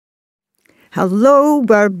Hello,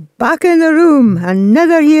 we're back in the room.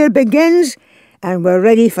 Another year begins and we're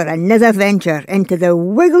ready for another venture into the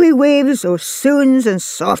wiggly waves of soons and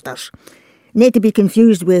sorters. Not to be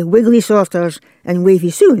confused with wiggly sorters and wavy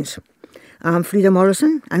soons. I'm Frida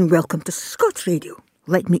Morrison and welcome to Scots Radio.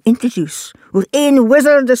 Let me introduce our ain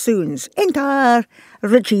wizard of soons, enter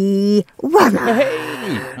Richie Warner.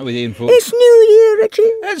 Hey, how are we doing, folks? It's New Year, Richie.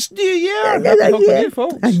 It's New Year. Another Happy year. New,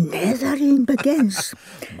 folks. Another year begins.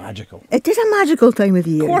 Magical. It is a magical time of the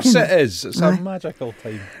year. Of course isn't it is. It's a magical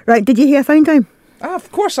time. Right, did you hear Fine Time?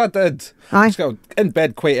 Of course I did. Aye. I just got in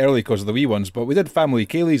bed quite early because of the wee ones, but we did family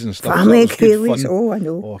Kayleys and stuff. Family so that was good Kayleys, fun. oh I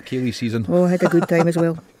know. Oh, Kaylee season. Oh, I had a good time as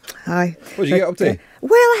well. Aye. What did you get up to?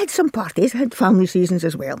 Well, I had some parties. I had family seasons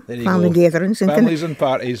as well. There you Family go. gatherings. And Families and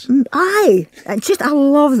parties. Aye. I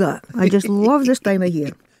love that. I just love this time of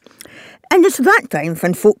year. And it's that time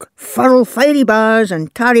when folk furl fiery bars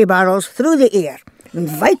and tarry barrels through the air. And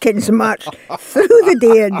Vikings march through the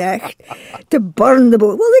day and night to burn the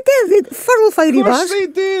boat. Well, they furl fiery Of course bars. they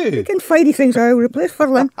do. You can fiery things out, replace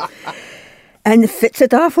furling. And fits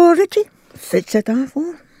it off for, Richie. Fits it off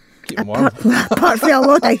for. Keep 'em warm. Apart from a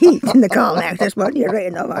lot of heat in the car next this one, you're right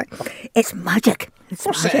enough. Right? It's magic. It's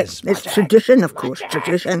course it magic. is It's magic. tradition, of course.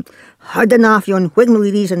 Tradition. Hard enough on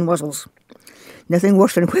whigmaleries and wuzzles. Nothing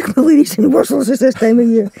worse than whigmaleries and wuzzles is this time of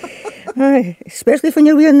year. Aye, especially when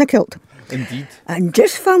you're wearing the kilt. Indeed. And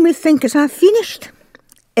just when we think it's half finished,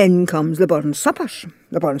 in comes the burn suppers.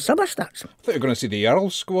 The burn supper starts. I thought you were going to see the Earl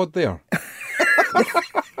squad there.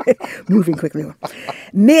 Moving quickly on.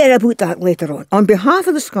 More about that later on. On behalf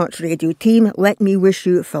of the Scots Radio team, let me wish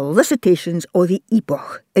you felicitations of the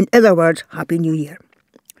epoch. In other words, Happy New Year.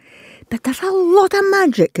 But there's a lot of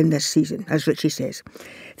magic in this season, as Richie says.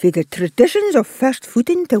 For the traditions of first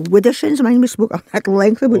footing to widdershins, we spoke at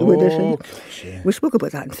length about widdershins. Gosh, yeah. We spoke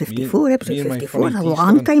about that in 54, episode me and my 54, funny a teeth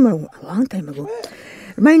long stand. time ago. A long time ago.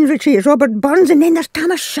 Mine, Richie, is Robert Burns, and then there's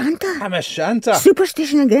Tam O'Shanter. I'm a Shanta.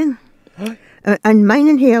 Superstition again. And mine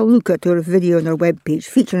and Hale look at our video on our webpage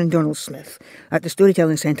featuring Donald Smith at the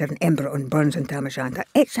Storytelling Centre in Edinburgh on Burns and Tam O'Shanter.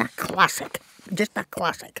 It's a classic. Just a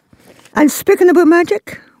classic. And speaking about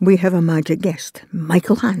magic, we have a magic guest,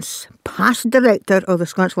 Michael Hans, past director of the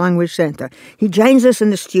Scots Language Centre. He joins us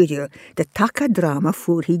in the studio to talk a drama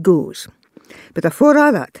before he goes. But before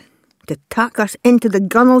all that, to tack us into the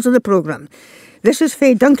gunnels of the programme, this is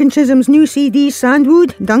Faye Duncan Chisholm's new CD,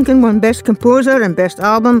 Sandwood. Duncan won Best Composer and Best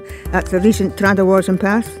Album at the recent Trad Awards in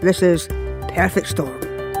Perth. This is Perfect Storm.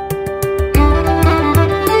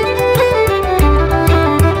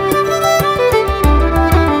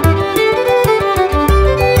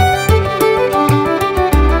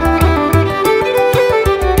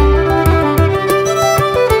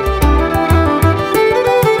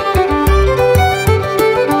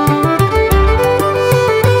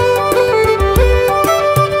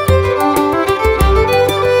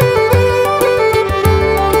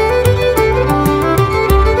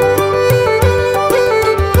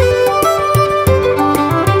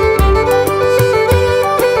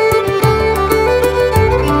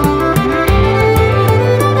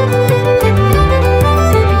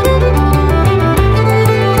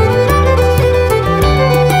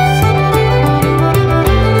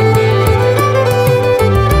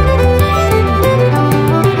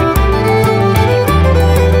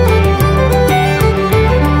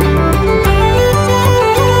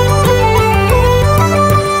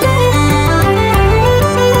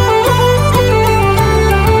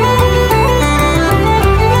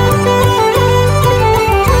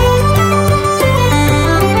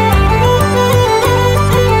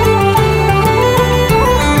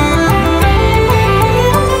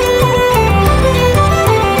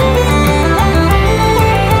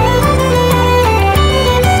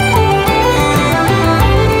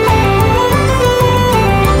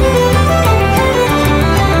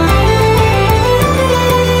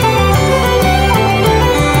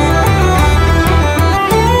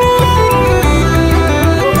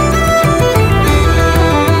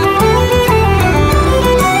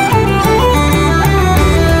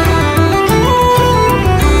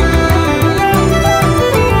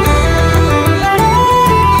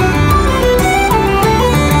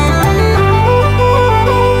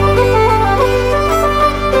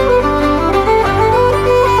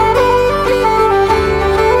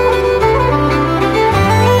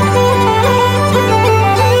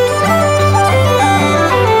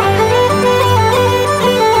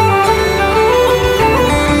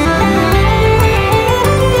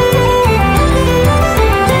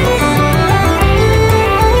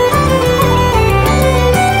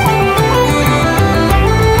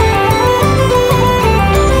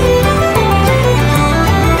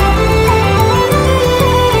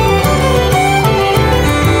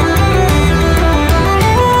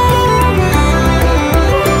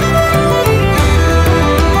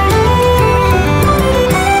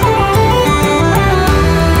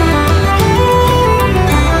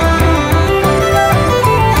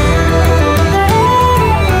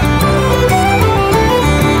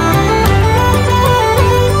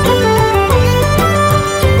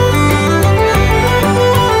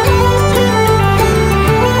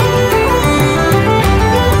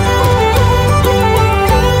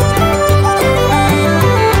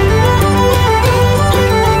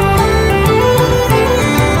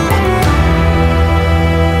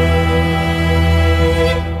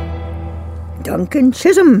 Duncan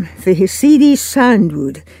Chisholm for his CD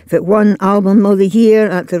Sandwood that won Album of the Year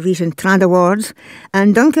at the recent Trad Awards,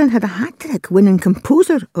 and Duncan had a hat-trick winning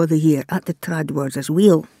Composer of the Year at the Trad Awards as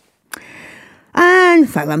well. And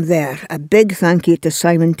while I'm there, a big thank you to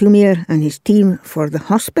Simon Tumier and his team for the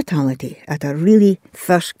hospitality at a really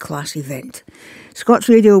first-class event. Scots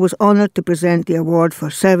Radio was honoured to present the award for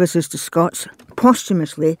services to Scots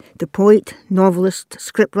posthumously to poet, novelist,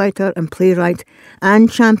 scriptwriter and playwright and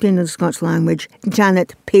champion of the Scots language,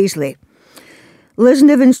 Janet Paisley. Liz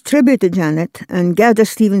Niven's tribute to Janet and Gerda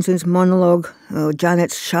Stevenson's monologue,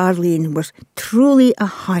 Janet's Charlene, was truly a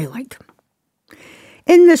highlight.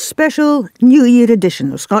 In this special New Year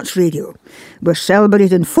edition of Scots Radio, we're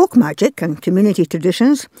celebrating folk magic and community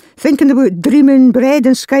traditions, thinking about dreaming bread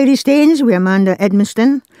and skyree stains with Amanda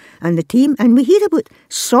Edmonston and the team, and we hear about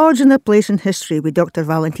swords and their place in history with Dr.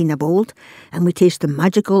 Valentina Bold, and we taste the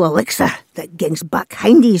magical elixir that gings back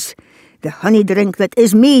hindies, the honey drink that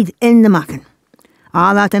is made in the Mackin.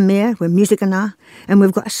 All that and more with music and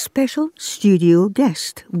we've got a special studio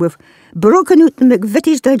guest. We've broken out the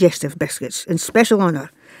McVitie's digestive biscuits in special honour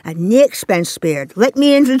and no expense spared. Let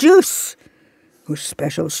me introduce our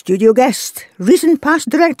special studio guest, recent past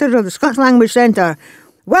director of the Scots Language Centre.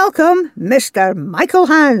 Welcome, Mr. Michael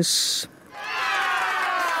Hans.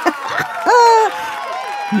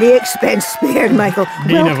 No expense spared, Michael.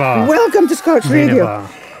 Welcome to Scots Radio.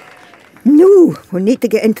 No, we need to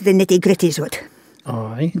get into the nitty-gritties of it.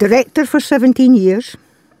 Aye. Director for 17 years.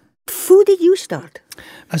 How did you start?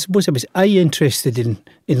 I suppose I was interested in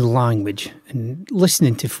language and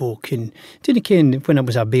listening to folk, and when I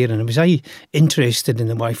was a bairn, I was interested in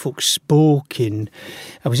the way folk spoke, and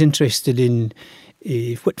I was interested in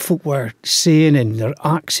what folk were saying and their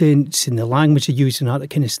accents and the language they used and all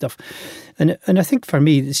that kind of stuff. And I think for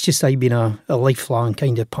me, it's just been a lifelong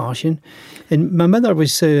kind of passion. And my mother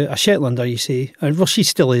was a Shetlander, you see. Well, she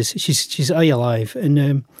still is. She's alive.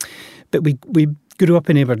 And but we grew up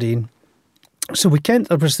in Aberdeen. So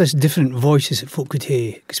there was this different voices that folk could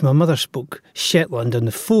hear, because my mother spoke Shetland on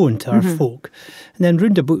the phone to our folk. And then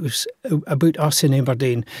round about us in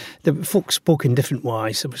Aberdeen, the folk spoke in different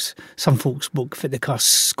ways. There was some folk spoke fit the cast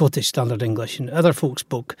Scottish Standard English, and other folk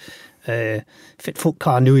spoke fit folk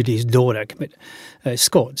car nowadays Doric, but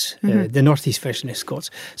Scots, the northeast version of Scots.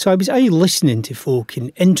 So I was listening to folk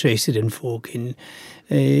and interested in folk, and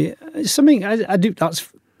something I do. That's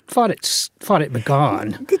far it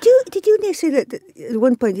began. Did you say that at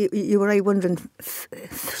one point you were wondering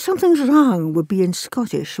if something's wrong with being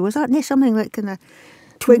Scottish? Was that something like kind of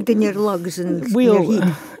twigged in your lugs and your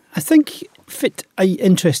head? I think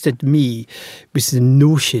interested me was the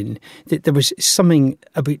notion that there was something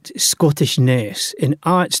about Scottishness in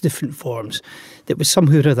all its different forms that was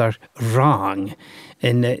somehow or other wrong.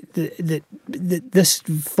 And this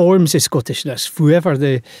forms of Scottishness, whoever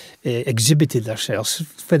they exhibited themselves,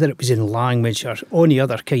 whether it was in language or any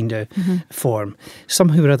other kind of form,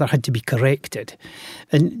 somehow or other had to be corrected.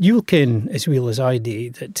 And you'll ken as well as I do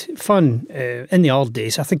that fun in the old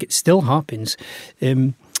days, I think it still happens,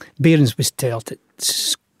 bairns was told at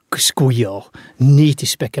school need to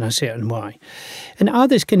speak in a certain way. And all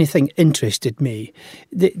this kind of thing interested me.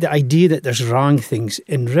 The idea that there's wrong things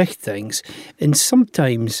and right things, and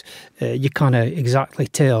sometimes you can't exactly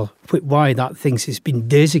tell why that thing has been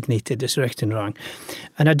designated as right and wrong.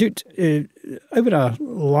 And I do, over a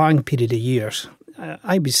long period of years,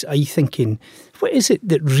 I was thinking, what is it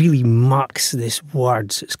that really marks this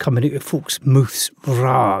words that's coming out of folks' mouths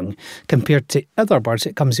wrong compared to other words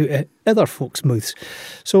that comes out of other folks' mouths?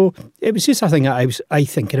 So it was just a thing I was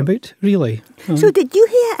thinking about, really. So did you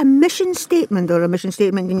hear a mission statement or a mission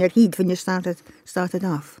statement in your head when you started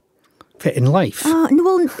off? In life?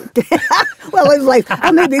 No, well, in life.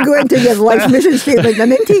 I'll maybe go into your life mission statement in a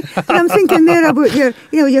minute. But I'm thinking there about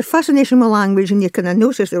your fascination with language, and you kind of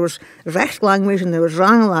noticed there was recht language and there was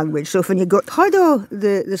wrong language. So when you got heard of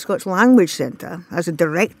the Scots Language Centre as a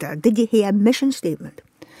director, did you hear a mission statement?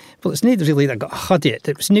 Well, it's not really that I got had it.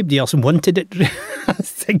 It was nobody else wanted it, I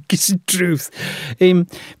think is the truth.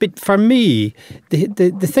 But for me,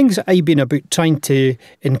 the things that I've been about trying to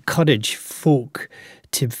encourage folk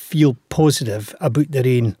to feel positive about their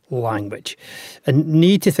own language and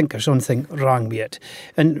need to think there's something wrong with it.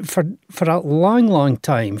 And for a long, long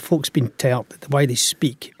time, folks been told that the way they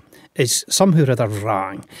speak is somehow or other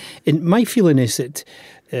wrong. And my feeling is that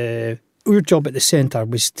our job at the centre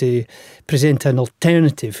was to present an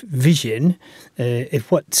alternative vision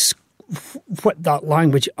of what that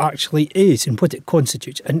language actually is and what it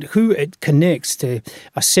constitutes and who it connects to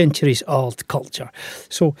a centuries-old culture.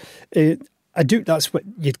 So I do. That's what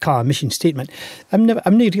you'd call a mission statement. I'm not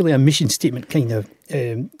really a mission statement kind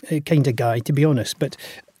of guy, to be honest. But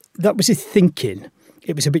that was the thinking.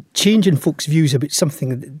 It was about changing folks' views about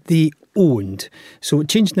something that they owned. So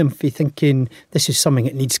changing them from thinking this is something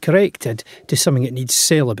that needs corrected to something that needs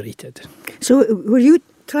celebrated. So were you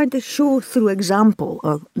trying to show through example,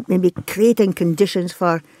 or maybe creating conditions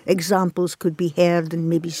for examples could be heard and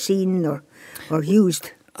maybe seen or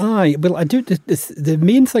used? Aye, well, I do. The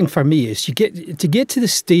main thing for me is to get to the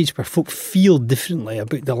stage where folk feel differently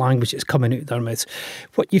about the language that's coming out of their mouths.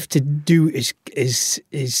 What you have to do is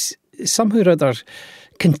somehow or other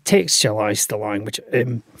contextualise the language.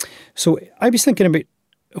 So I was thinking about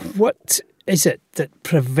what is it that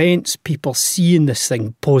prevents people seeing this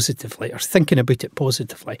thing positively or thinking about it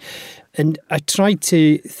positively, and I tried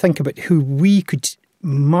to think about who we could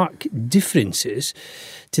mark differences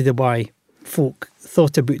to the way folk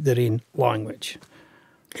thought about their own language.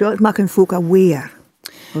 So it's making folk aware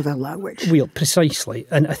of their language. Well, precisely.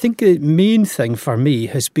 And I think the main thing for me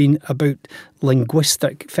has been about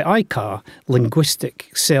linguistic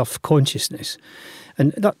self-consciousness.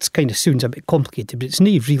 And that kind of sounds a bit complicated, but it's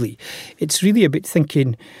not really. It's really about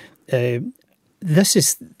thinking this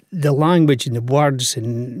is the language and the words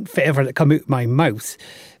and whatever that come out of my mouth.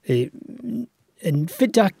 And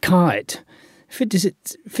fit I can't. Fit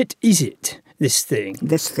is it this thing?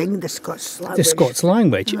 This thing, the Scots language. The Scots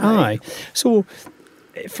language, aye. So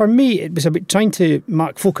for me, it was about trying to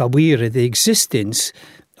make folk aware of the existence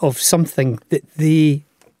of something that they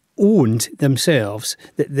owned themselves,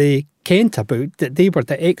 that they kent about, that they were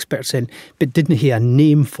the experts in, but didn't have a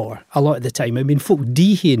name for a lot of the time. I mean, folk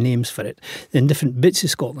do have names for it in different bits of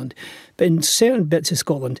Scotland, but in certain bits of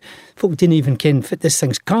Scotland, folk didn't even ken fit this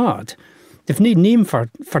thing's card. They've no name for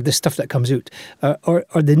the stuff that comes out, or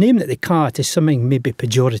the name that they call it is something maybe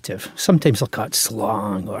pejorative. Sometimes they'll call it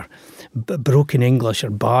slang or broken English or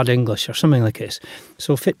bad English or something like this.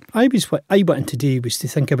 So what I wanted to do was to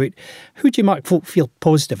think about how do you make folk feel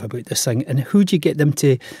positive about this thing, and how do you get them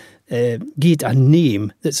to get a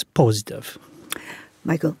name that's positive.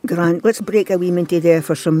 Michael, Grant, let's break a wee minty there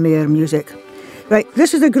for some more music. Right,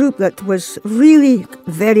 this is a group that was really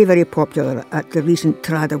very, very popular at the recent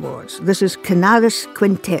Trad Awards. This is Canaris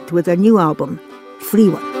Quintet with their new album, Free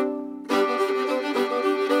One.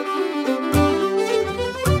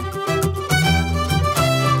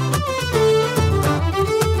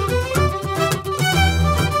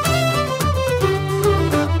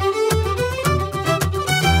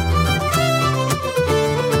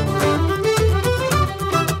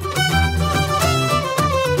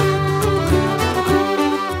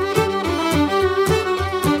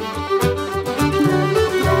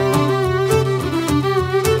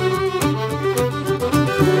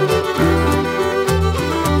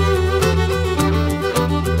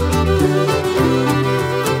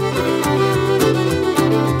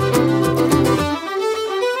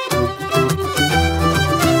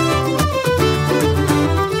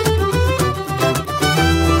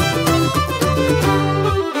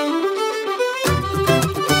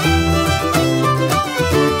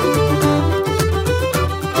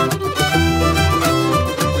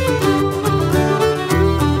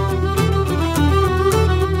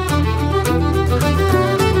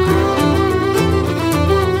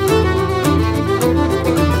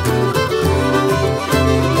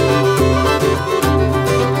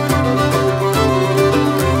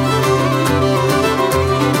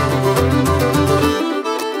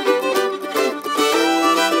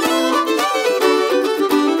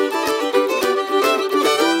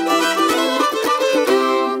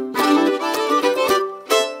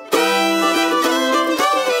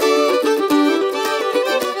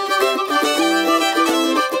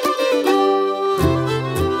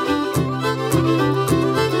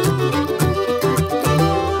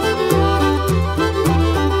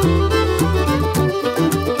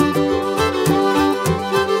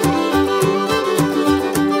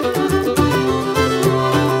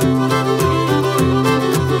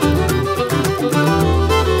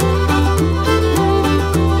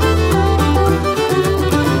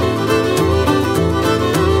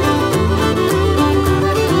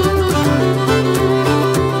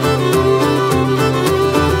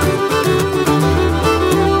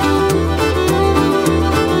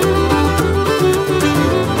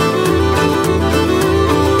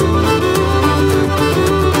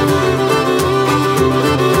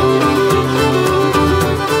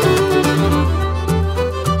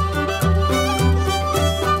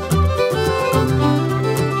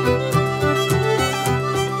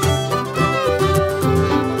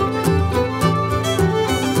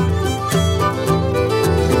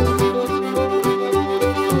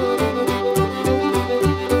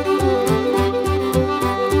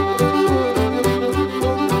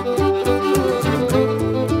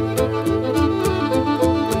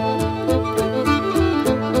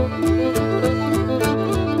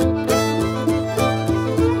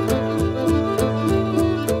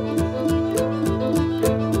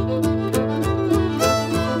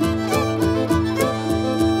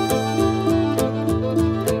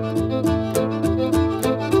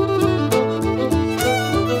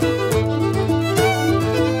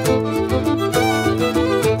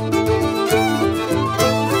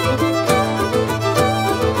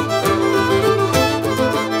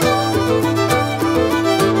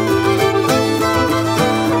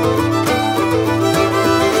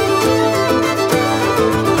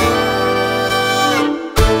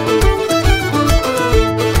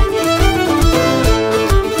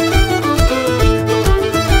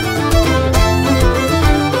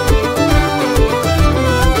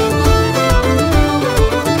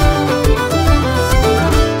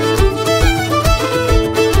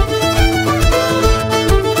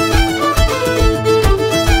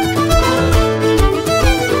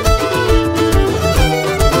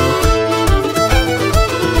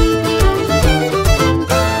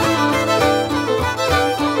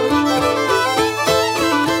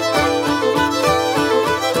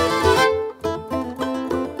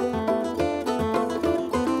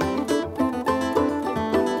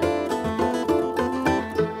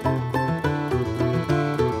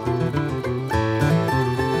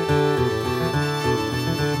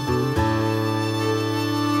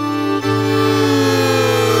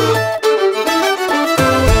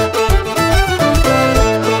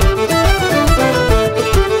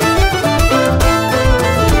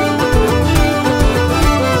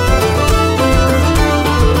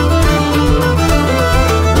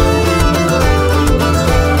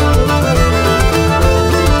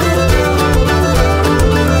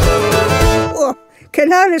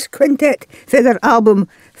 Paris Quintet for their album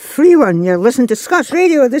Free One. You're listening to Scots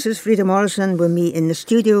Radio. This is Frida Morrison with me in the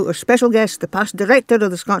studio. Our special guest, the past director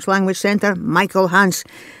of the Scots Language Centre, Michael Hans.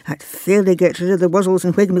 That fairly gets rid of the wuzzles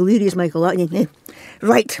and whigmy-learies, Michael, that you.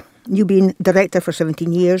 Right, you've been director for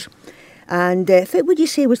 17 years. And what would you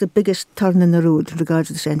say was the biggest turn in the road in regards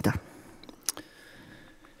to the centre?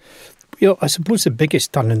 Well, I suppose the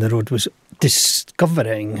biggest turn in the road was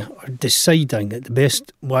discovering or deciding that the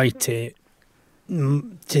best way to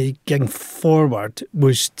going forward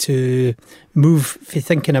was to move from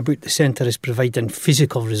thinking about the centre as providing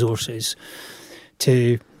physical resources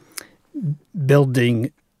to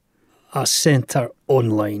building a centre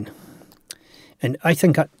online. And I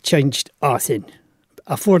think that changed everything.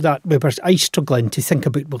 Before that, we were struggling to think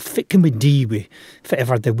about, well, what can we do with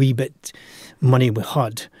whatever the wee bit money we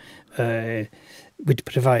had would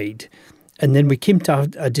provide. And then we came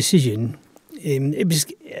to a decision. It was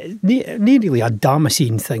nearly a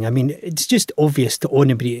Damascene thing. I mean, it's just obvious to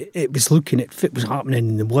anybody it was looking at what was happening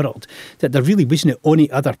in the world that there really wasn't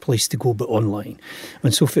any other place to go but online.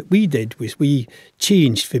 And so what we did was we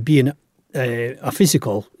changed from being a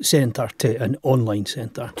physical centre to an online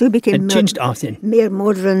centre. So it became changed everything. More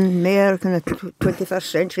modern, more kind of 21st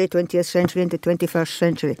century, 20th century into 21st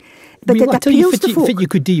century. But well, it appeals to folk. What you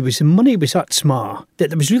could do was the money was that small that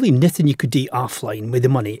there was really nothing you could do offline with the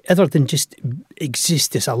money other than just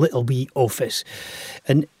exist as a little wee office.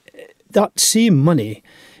 And that same money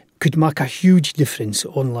could make a huge difference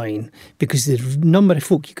online because the number of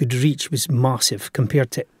folk you could reach was massive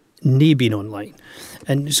compared to nae being online.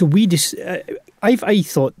 And so we just I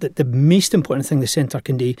thought that the most important thing the centre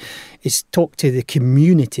can do is talk to the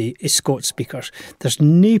community as Scots speakers. There's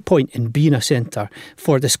no point in being a centre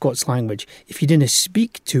for the Scots language if you didn't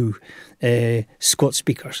speak to Scots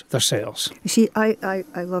speakers themselves. You see, I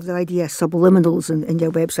love the idea of subliminals in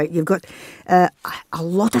your website. You've got a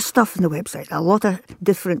lot of stuff on the website, a lot of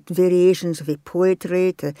different variations of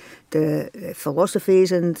poetry to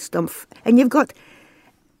philosophies and stuff. And you've got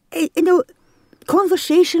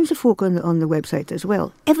conversations with folk on the website as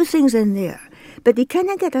well. Everything's in there. But you kind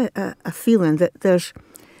of get a feeling that there's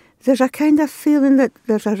a kind of feeling that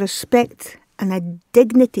there's a respect and a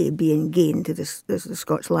dignity being gained to the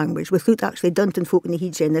Scots language without actually Dunton folk in the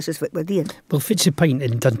Heed saying this is what we're doing. Well, what's the point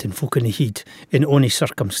in Dunton folk in the Heed in any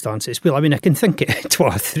circumstances? Well, I mean, I can think of 2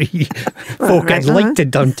 or 3 folk I'd like to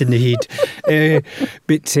dunt in the Heed,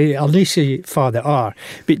 but I'll not say far they are.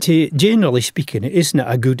 But generally speaking, it isn't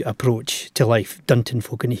a good approach to life, Dunton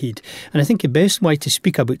folk in the Heed. And I think the best way to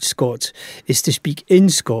speak about Scots is to speak in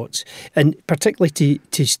Scots, and particularly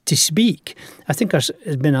to speak. I think there's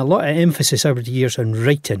been a lot of emphasis over the years on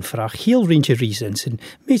writing for a whole range of reasons, and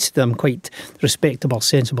most of them quite respectable,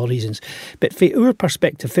 sensible reasons. But from our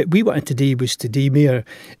perspective, what we wanted to do was to do more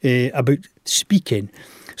about speaking,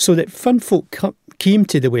 so that when folk came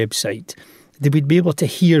to the website, they would be able to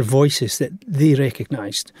hear voices that they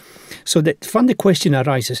recognised. So that when the question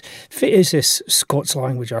arises, what is this Scots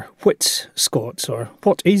language, or what's Scots, or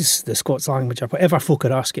what is the Scots language, or whatever folk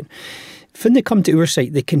are asking, when they come to our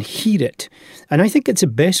site, they can hear it. And I think it's the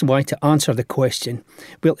best way to answer the question.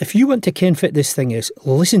 Well, if you want to ken what this thing is,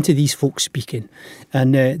 listen to these folks speaking,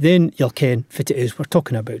 and then you'll ken what it is we're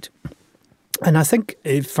talking about. And I think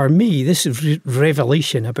for me, this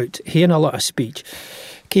revelation about hearing a lot of speech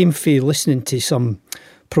came from listening to some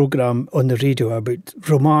programme on the radio about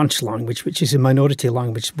Romansh language, which is a minority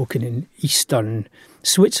language spoken in eastern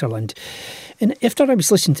Switzerland. And after I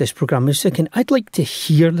was listening to this programme, I was thinking, I'd like to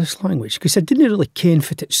hear this language, because I didn't really ken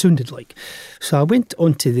what it sounded like. So I went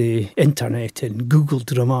onto the internet and Googled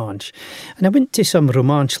Romansh. And I went to some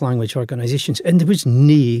Romansh language organisations, and there was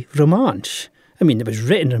nae Romansh. I mean, there was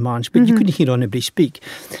written Romansh, but you couldn't hear anybody speak.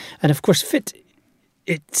 And of course,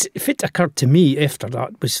 it occurred to me after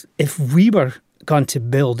that was, if we were going to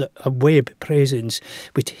build a web presence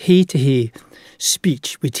with hey-to-hey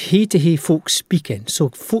speech, with hey-to-hey folk speaking, so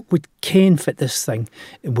folk would ken what this thing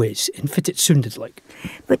was and what it sounded like.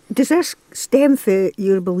 But does this stem from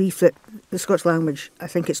your belief that the Scots language, I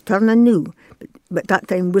think it's turning new, but that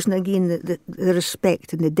time wasn't again the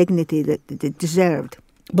respect and the dignity that it deserved?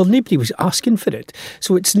 Well, nobody was asking for it.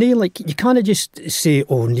 So it's nae like, you can't just say,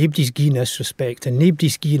 oh, nobody's giving us respect and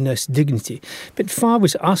nobody's giving us dignity. But Fa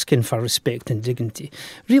was asking for respect and dignity.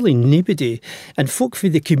 Really, nobody. And folk for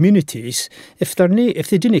the communities, if they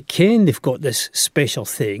didn't ken they've got this special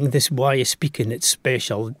thing, this way of speaking that's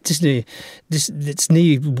special, it's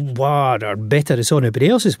nae war or better as anybody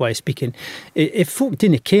else's way of speaking, if folk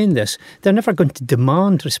didn't ken this, they're never going to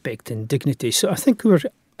demand respect and dignity. So I think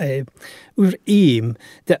our aim,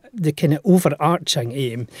 the kind of overarching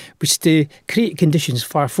aim, was to create conditions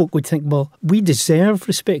where folk would think, well, we deserve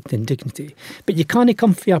respect and dignity, but you can't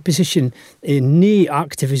come from a position in nae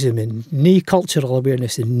activism and nae cultural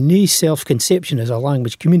awareness and nae self-conception as a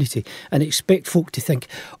language community and expect folk to think,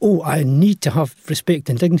 oh, I need to have respect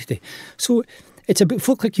and dignity. So it's about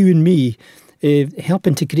folk like you and me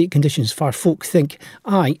helping to create conditions where folk think,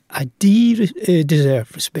 I do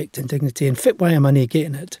deserve respect and dignity, and fit why am I not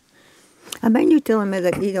getting it? I mind you telling me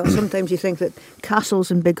that, sometimes you think that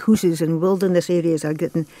castles and big houses and wilderness areas are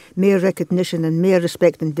getting more recognition and more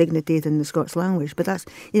respect and dignity than the Scots language. But that's,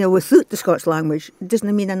 without the Scots language, it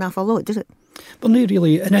doesn't mean an awful lot, does it? Well, no,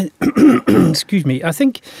 really. And excuse me, I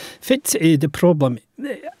think the problem,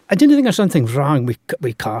 I don't think there's something wrong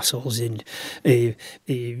with castles and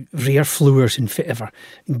rare flowers and fitiver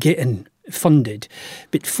getting funded,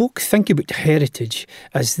 but folk think about heritage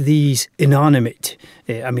as these inanimate,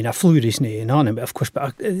 a flower isn't inanimate, of course,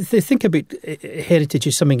 but they think about heritage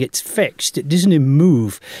as something that's fixed. It doesn't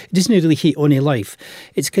move. It doesn't really hate on life.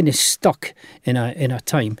 It's kind of stuck in a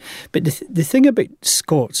time. But the thing about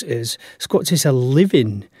Scots is a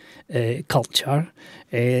living culture.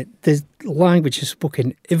 The language is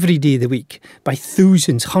spoken every day of the week by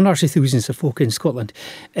thousands, hundreds of thousands of folk in Scotland,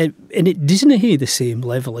 and it doesn't have the same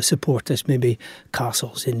level of support as maybe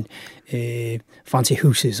castles and fancy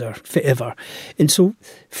houses or whatever. And so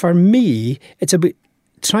for me, it's about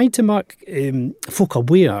trying to make folk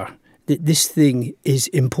aware that this thing is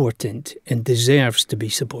important and deserves to be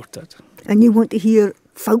supported. And you want to hear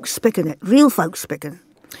folk speaking it, real folk speaking.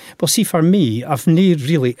 Well, see, for me, I've never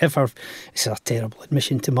really ever, it's a terrible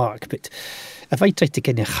admission to make, but if I try to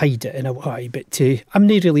kind of hide it in a way, but I'm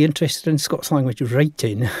not really interested in Scots language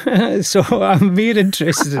writing, so I'm more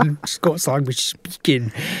interested in Scots language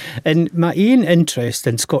speaking. And my own interest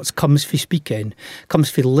in Scots comes from speaking, comes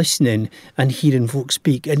from listening and hearing folk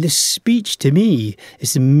speak. And the speech, to me,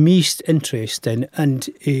 is the most interesting and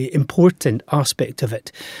important aspect of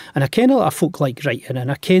it. And I ken a lot of folk like writing, and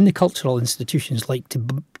I ken the cultural institutions like to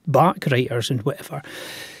back writers and whatever.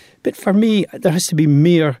 But for me, there has to be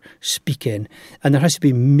more speaking, and there has to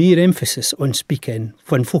be more emphasis on speaking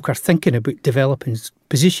when folk are thinking about developing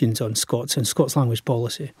positions on Scots and Scots language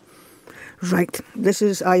policy. Right, this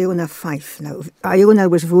is Iona Fife. Now, Iona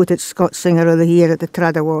was voted Scots Singer of the Year at the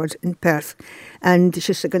Trad Awards in Perth, and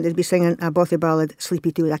she's going to be singing a bothy ballad,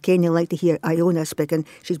 Sleepy Tune. I ken you like to hear Iona speaking.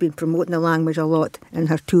 She's been promoting the language a lot in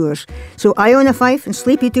her tours. So Iona Fife and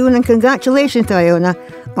Sleepy Tune, and congratulations to Iona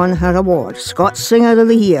on her award, Scots Singer of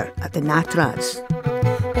the Year at the Trads.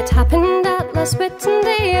 It happened at last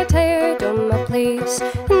Whitsunday, I tired on my place,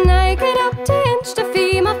 and I get up to inch to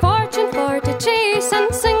fee my fortune for to chase,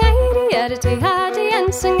 and sing adity haddy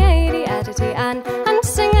and sing addy and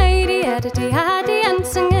sing adity haddy and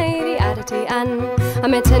sing adity and I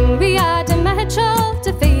met in we had a Mitchell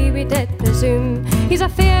to fee we did presume he's a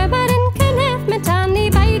fair but in Kenneth and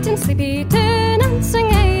he bite and sleepy tune and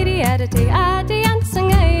sing addy and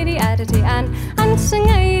sing addy and sing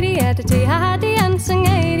addy haddy and sing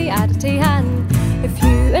addy and if you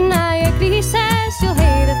and I agree says you'll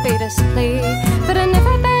hear the fairest play but I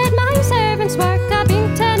never bid my servants work I've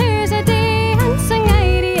been 10 years a day and sing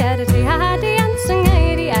addy haddy and sing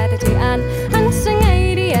addy and sing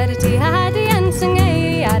addy haddy and sing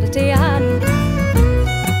addy and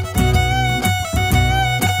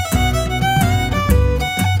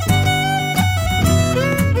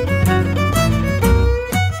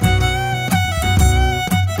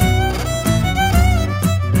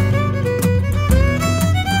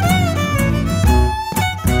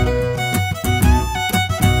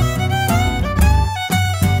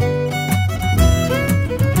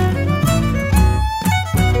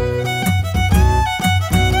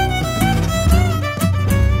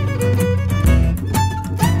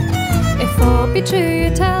be true, you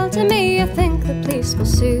tell to me I think the place will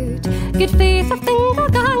suit. Good faith, I think I'll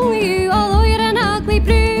gang with you, although you're an ugly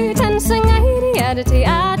brute. And sing addy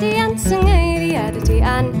and sing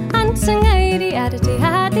addy and sing addy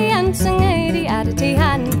and sing addy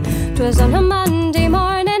and 'twas on a Monday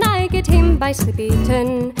morning I get him by sleepy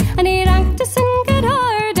tune, and he ranked us in good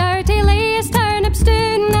order to lay his turnip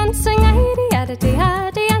stone and sing addy and sing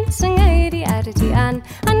addy and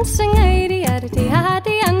sing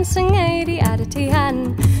addy and sing addy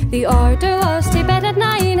and the order was to bed at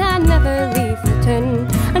 9 and never leave the tune,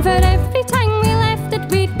 and for every time we left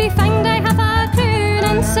it we'd be found I have a croon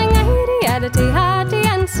and sing addy and sing addy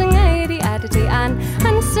and sing addy and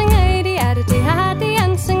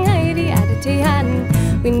sing addy and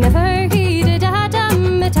we never heeded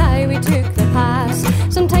Adam at how we took the pass,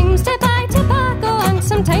 sometimes to buy tobacco and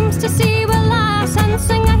sometimes to see will lass and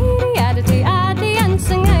sing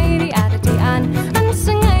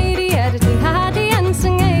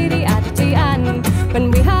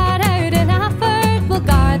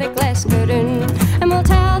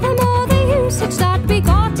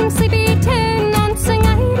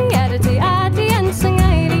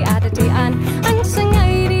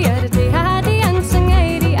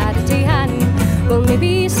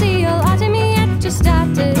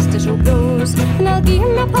I'll give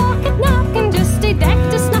him a pocket napkin just to deck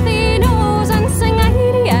the snuffy nose and sing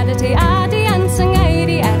iddy addity addy and sing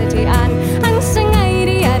iddy addity and sing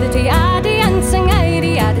iddy addity addy and sing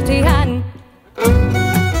iddy addity an.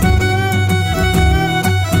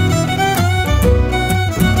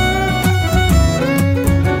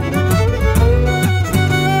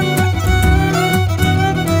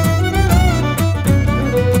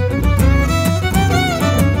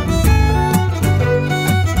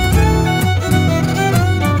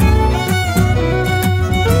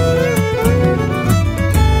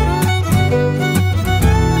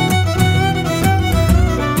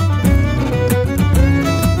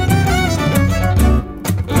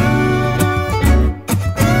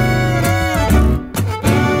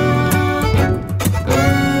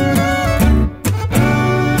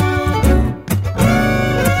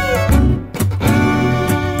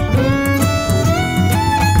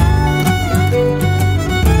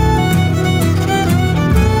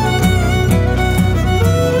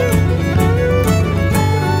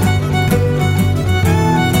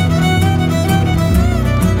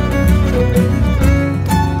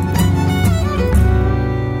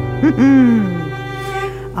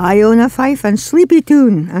 Iona Fife and Sleepy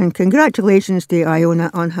Tune, and congratulations to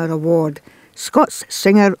Iona on her award, Scots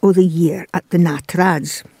Singer of the Year at the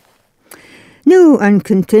Natrads. Now, and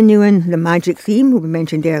continuing the magic theme we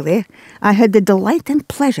mentioned earlier, I had the delight and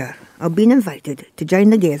pleasure of being invited to join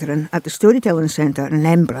the gathering at the Storytelling Centre in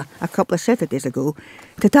Embra a couple of Saturdays ago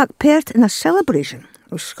to take part in a celebration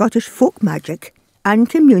of Scottish folk magic and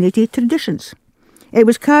community traditions. It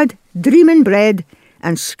was called Dreamin' Bread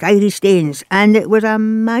and Skyrey Stains, and it was a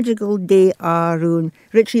magical day, Aaron.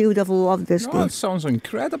 Richie, you would have loved this day. That sounds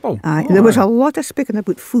incredible. There was a lot of speaking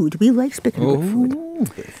about food. We like speaking about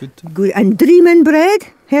food. Bit of food too. Good. And Dreamin' Bread,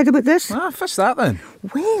 heard about this? What's that then?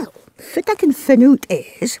 Well, what I can find out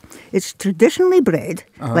is it's traditionally bread,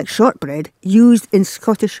 like shortbread, used in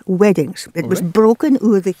Scottish weddings. It was broken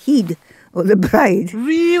over the head of the bride.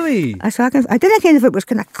 Really? So I didn't know if it was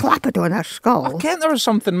kind of clapped on her skull. I can't there was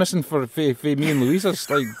something missing for me and Louisa's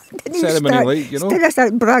like ceremony, you know. Did I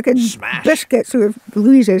start bragging biscuits with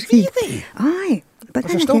Louisa's head? Really? Aye. But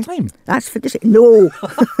Was there still time? That's for this. No.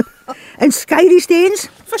 And Skyrey Stains.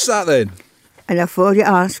 What's that then? And before you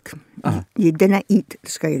ask, you didn't eat the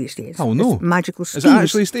Skyrey Stains. Oh no. It's magical stains. Is it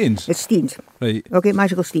actually stains? It's stains. Right. Okay,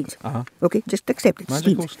 magical stains. Okay, just accept it.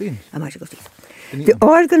 Magical stains. A magical stain. The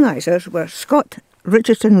organisers were Scott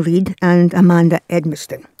Richardson Reid and Amanda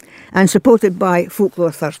Edmiston, and supported by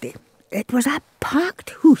Folklore Thursday. It was a packed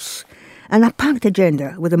house and a packed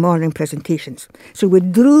agenda with the morning presentations. So we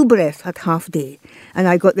drew breath at half day, and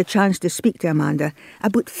I got the chance to speak to Amanda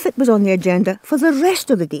about what was on the agenda for the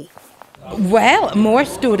rest of the day. Well, more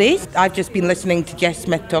stories. I've just been listening to Jess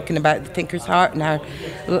Smith talking about the Tinker's Heart and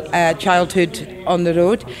her childhood on the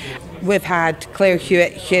road. We've had Claire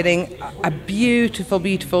Hewitt sharing a beautiful,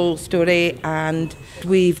 beautiful story, and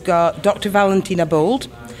we've got Dr. Valentina Bold,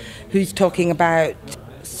 who's talking about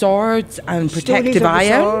swords and protective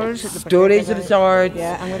iron. Stories of the swords.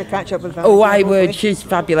 Yeah, I'm going to catch up with Valentina. Oh, I would. She's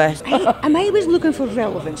fabulous. Am I always looking for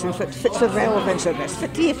relevance, and what's the relevance of this?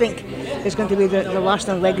 What do you think is going to be the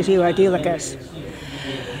lasting legacy of a day like this?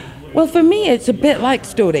 Well, for me, it's a bit like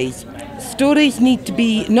stories. Stories need to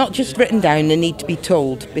be not just written down, they need to be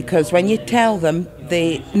told, because when you tell them,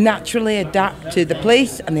 they naturally adapt to the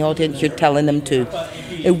place and the audience you're telling them to.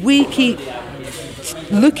 If we keep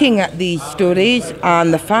looking at these stories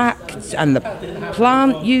and the facts and the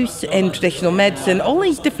plant use in traditional medicine, all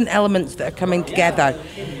these different elements that are coming together,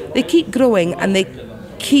 they keep growing and they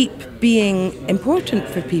keep being important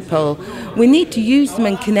for people. We need to use them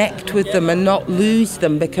and connect with them and not lose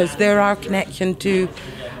them, because they're our connection to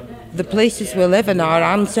the places we live in, our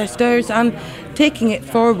ancestors, and taking it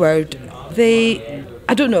forward.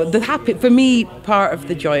 For me, part of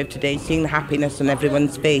the joy of today is seeing the happiness on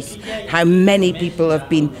everyone's face, how many people have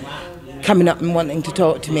been coming up and wanting to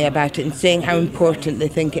talk to me about it and saying how important they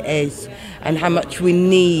think it is and how much we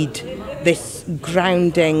need this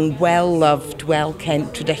grounding, well-loved,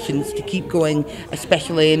 well-kent traditions to keep going,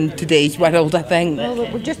 especially in today's world, I think.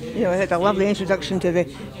 Well, we just had a lovely introduction to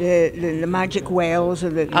the magic wells,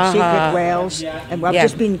 or the sacred wells, and we've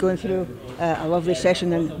just been going through a lovely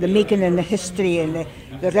session on the making and the history and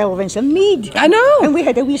the relevance of mead. I know. And we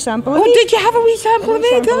had a wee sample of mead. Oh, did you have a wee sample of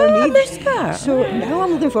mead? I missed that. So now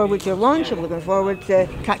I'm looking forward to lunch. I'm looking forward to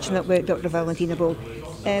catching up with Dr. Valentina Bold.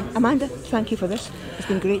 Amanda, thank you for this. It's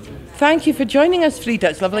been great. Thank you for joining us, Frida.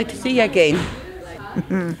 It's lovely to see you again.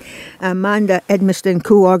 Amanda Edmiston,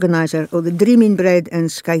 co-organiser of the Dreamin' Bread and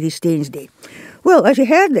Skyrey Stains Day. Well, as you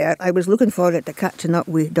heard there, I was looking forward to catching up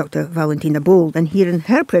with Dr. Valentina Bold and hearing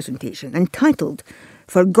her presentation entitled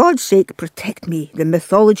For God's Sake Protect Me, the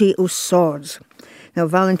Mythology of Swords. Now,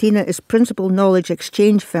 Valentina is Principal Knowledge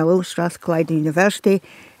Exchange Fellow, Strathclyde University,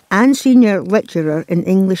 and Senior Lecturer in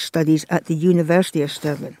English Studies at the University of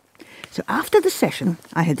Stirling. So after the session,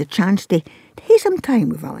 I had the chance to take some time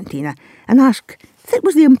with Valentina and ask what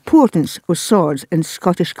was the importance of swords in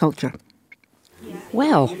Scottish culture.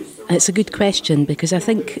 Well, it's a good question because I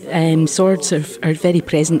think swords are very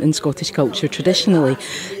present in Scottish culture traditionally.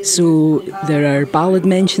 So there are ballad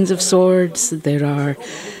mentions of swords, there are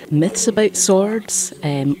myths about swords.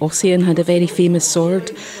 Ossian had a very famous sword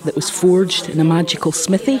that was forged in a magical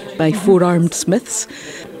smithy by four-armed smiths.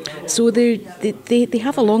 So they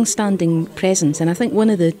have a long-standing presence, and I think one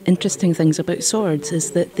of the interesting things about swords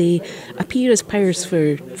is that they appear as powers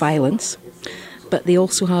for violence, but they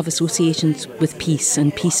also have associations with peace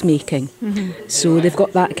and peacemaking. Mm-hmm. So they've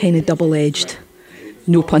got that kind of double-edged,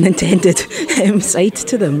 no pun intended, side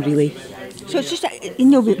to them, really. So it's just, we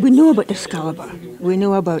know about Excalibur, we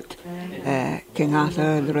know about King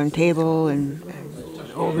Arthur, the Round Table, and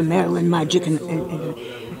all the Merlin magic,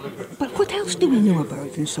 but what else do we know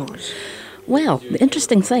about in swords? Well, the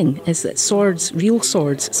interesting thing is that swords, real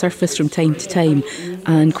swords, surface from time to time,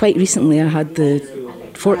 and quite recently I had the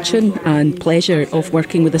fortune and pleasure of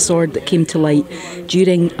working with a sword that came to light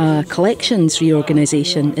during a collections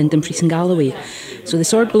reorganisation in Dumfries and Galloway. So the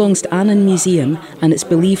sword belongs to Annan Museum, and it's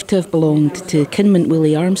believed to have belonged to Kinmont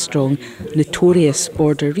Willie Armstrong, notorious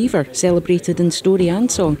border reaver, celebrated in story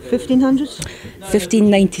and song. 1500s?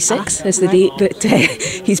 1596 is the date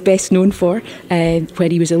that he's best known for, where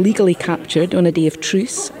he was illegally captured on a day of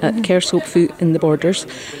truce at Kershope Foot in the Borders,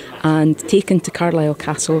 and taken to Carlisle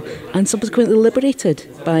Castle and subsequently liberated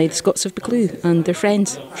by the Scots of Buccleuch and their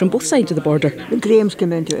friends from both sides of the border. The Grahams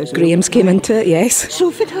came into it as well. Grahams came into it, yes. So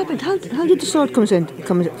if it happened, how did the sword come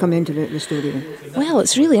into the story then? Well,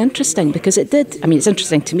 it's really interesting because it did, I mean, it's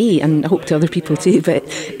interesting to me and I hope to other people too, but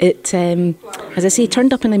it, as I say,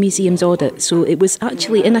 turned up in a museum's audit. So it was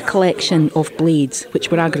actually in a collection of blades,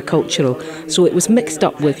 which were agricultural. So it was mixed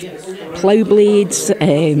up with plough blades,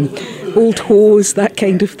 old hose, that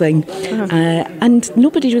kind of thing. And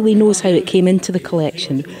nobody really knows how it came into the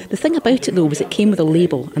collection. The thing about it, though, was it came with a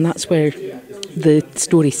label, and that's where the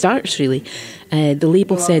story starts, really. The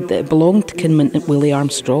label said that it belonged to Kinmont Willie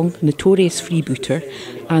Armstrong, notorious freebooter,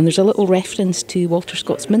 and there's a little reference to Walter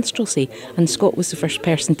Scott's minstrelsy, and Scott was the first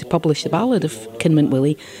person to publish the ballad of Kinmont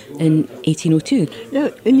Willie in 1802.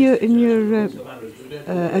 Now, in your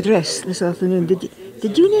address this afternoon,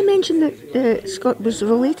 did you mention that Scott was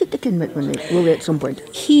related to Kinmont Willie at some point?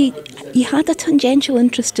 He had a tangential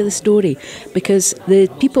interest to the story because the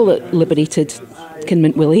people that liberated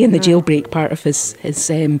Kinmont Willie in the jailbreak part of his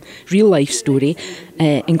real life story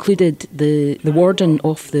included the warden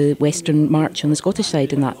of the Western March on the Scottish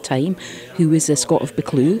side in that time, who was a Scot of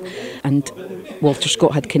Buccleuch, and Walter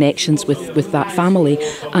Scott had connections with that family,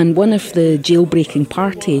 and one of the jailbreaking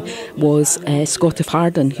party was Scott of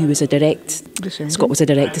Harden, who was a direct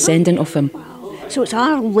descendant of him. So it's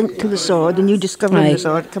our link to the sword, and you discovering the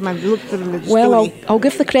sword. Come on, look for the story. Well, I'll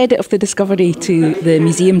give the credit of the discovery to the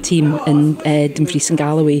museum team in Dumfries and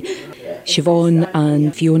Galloway. Siobhan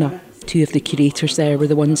and Fiona, two of the curators there, were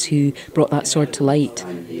the ones who brought that sword to light.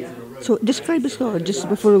 So describe the sword, just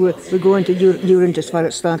before we go into your interest where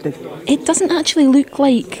it started. It doesn't actually look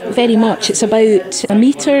like very much. It's about 1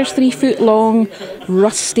 metre, 3 foot long,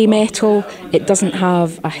 rusty metal. It doesn't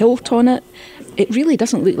have a hilt on it. It really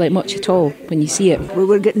doesn't look like much at all when you see it. Well,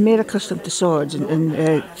 we're getting more accustomed to swords and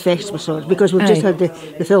fests with swords because we've just had the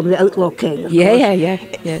film The Outlaw King.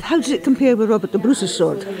 Yeah. How does it compare with Robert the Bruce's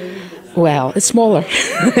sword? Well, it's smaller.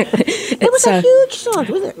 It was a huge sword,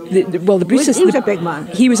 wasn't it? The Bruce's... He was a big man.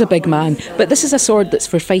 He was a big man. But this is a sword that's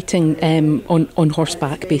for fighting on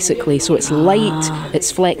horseback, basically. So it's light, it's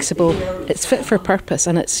flexible, it's fit for purpose,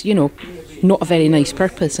 and it's, not a very nice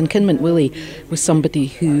purpose. And Kinmont Willie was somebody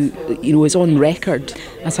who, is on record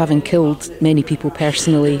as having killed many people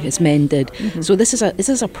personally, as men did. Mm-hmm. So this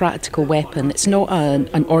is a practical weapon. It's not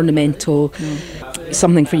an ornamental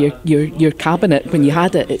something for your cabinet when you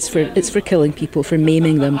had it. It's for killing people, for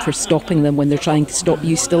maiming them, for stopping them when they're trying to stop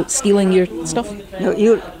you still stealing your stuff. Now,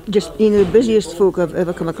 you're just the busiest folk I've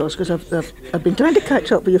ever come across, because I've been trying to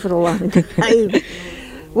catch up with you for a long time.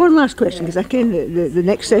 One last question, because the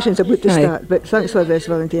next session's about to start, but thanks for this,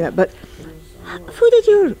 Valentina. But how did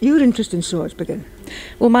your interest in swords begin?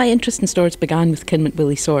 Well, my interest in swords began with Kinmont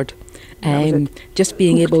Willie's sword. Just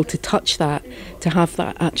being able to touch that, to have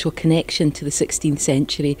that actual connection to the 16th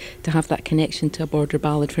century, to have that connection to a border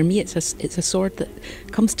ballad. For me, it's a sword that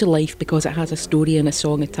comes to life because it has a story and a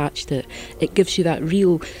song attached to it. It gives you that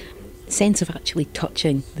real sense of actually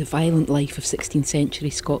touching the violent life of 16th century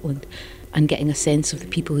Scotland and getting a sense of the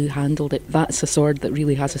people who handled it. That's a sword that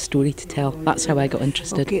really has a story to tell. That's how I got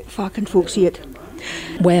interested. Okay, far can folk see it?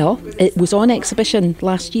 Well, it was on exhibition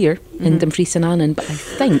last year in Dumfries and Annan, but I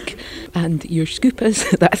think, and your scoop is,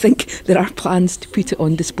 that I think there are plans to put it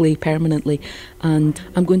on display permanently, and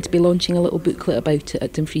I'm going to be launching a little booklet about it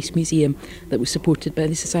at Dumfries Museum that was supported by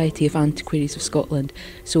the Society of Antiquaries of Scotland.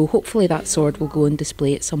 So hopefully that sword will go on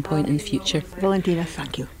display at some point in the future. Valentina,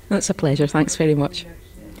 thank you. That's a pleasure, thanks very much.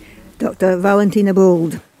 Dr. Valentina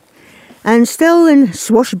Bould. And still in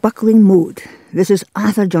swashbuckling mode, this is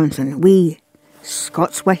Arthur Johnson,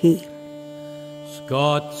 Scots wa hae.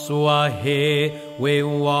 Scots wa hae, we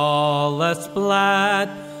Wallace blad.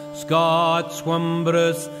 Scots whom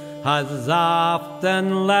Bruce has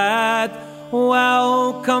often led.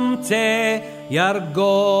 Welcome to your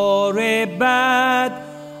gory bed,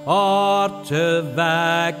 or to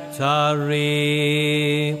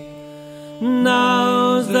victory.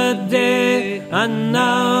 Now's the day and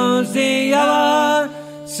now's the hour.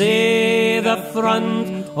 See the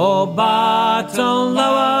front o' battle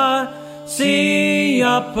lower. See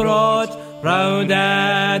approach proud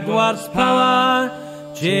Edward's power.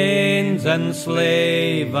 Chains and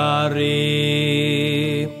slavery.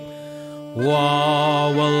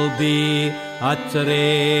 War will be a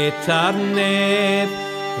traitor knave.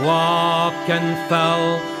 Walk and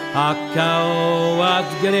fill a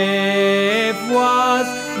coward's grave. Was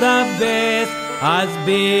the best as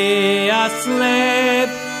be a slave.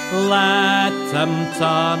 Let him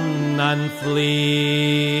turn and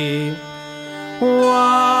flee.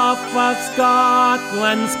 War for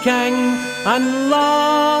Scotland's king and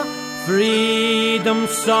law. Freedom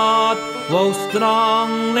sought will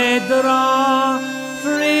strongly draw.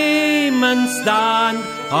 Freemen stand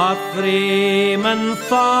or freemen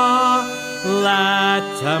fall. Let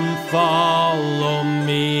him follow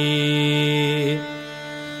me.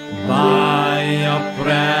 By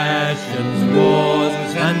oppression's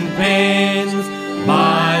woes and pains,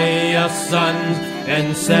 by your sons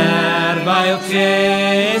in servile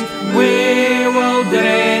chains, we will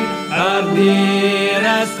drain our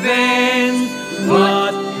dearest veins,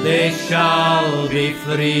 but they shall be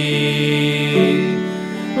free.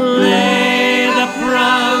 Lay the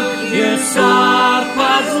proud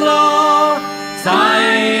usurpers low,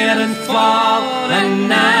 tyrant fall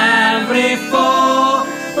and every foe.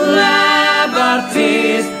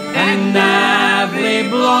 Liberties in every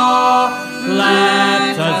blow,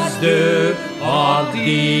 let us do or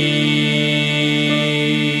deed.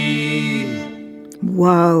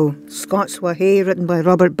 Wow, Scots wa hae, written by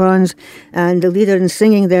Robert Burns, and the leader in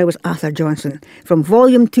singing there was Arthur Johnson, from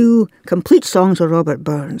Volume 2, Complete Songs of Robert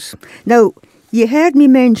Burns. Now, you heard me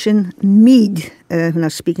mention mead when I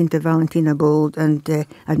was speaking to Valentina Bould and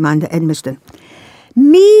Amanda Edmiston.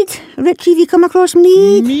 Mead, Richie, have you come across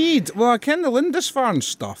mead? Mead? Well, I ken the Lindisfarne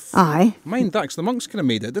stuff. Aye. Mind Dax, the monks kind of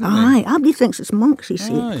made it, didn't Aye, everybody thinks it's monks, you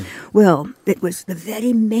see. Aye. Well, it was the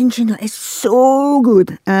very mention of it. It's so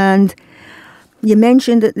good. And you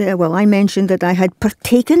mentioned that, I mentioned that I had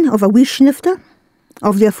partaken of a wee snifter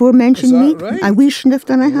of the aforementioned Is that mead. right? A wee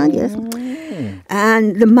snifter I had, yes.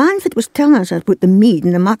 And the man that was telling us about the mead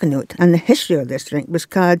in the Mackinac and the history of this drink was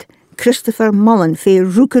called Christopher Mullen fae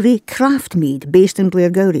Rookery Craft Mead, based in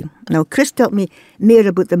Blairgowrie. Now, Chris told me more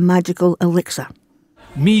about the magical elixir.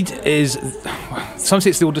 Mead is, some say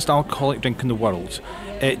it's the oldest alcoholic drink in the world.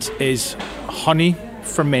 It is honey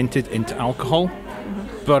fermented into alcohol.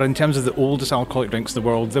 But in terms of the oldest alcoholic drinks in the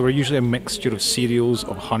world, they were usually a mixture of cereals,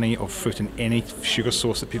 of honey, of fruit, and any sugar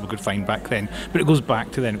source that people could find back then. But it goes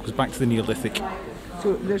back to then. It goes back to the Neolithic.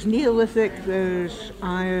 So there's Neolithic, there's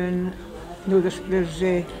Iron, there's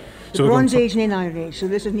the So Bronze Age and then Iron Age. So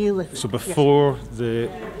this is Neolithic. So before the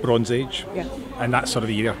Bronze Age, yeah. And that's sort of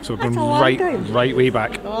the era. So we're That's going a long time. right way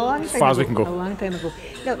back, as far as we can go. A long time ago.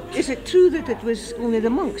 Now, is it true that it was only the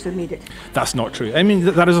monks that made it? That's not true. I mean,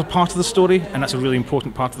 that is a part of the story, and that's a really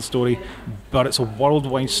important part of the story, but it's a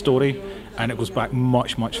worldwide story, and it goes back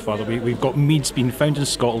much, much further. We've got meads being found in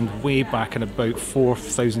Scotland way back in about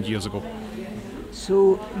 4,000 years ago.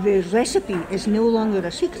 So the recipe is no longer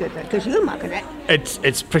a secret, because you're making it.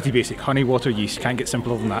 It's pretty basic. Honey, water, yeast. Can't get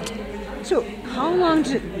simpler than that. So how long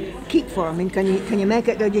does it keep for? I mean, can you make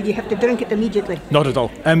it, or did you have to drink it immediately? Not at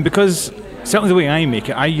all. Because certainly the way I make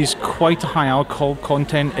it, I use quite a high alcohol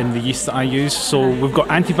content in the yeast that I use. So we've got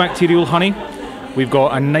antibacterial honey, We've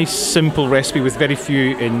got a nice simple recipe with very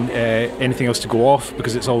few in anything else to go off,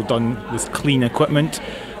 because it's all done with clean equipment,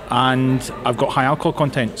 and I've got high alcohol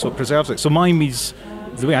content, so it preserves it. So my meads,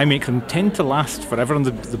 the way I make them, tend to last forever in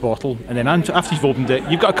the bottle, and then after you've opened it,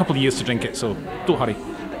 you've got a couple of years to drink it, so don't hurry.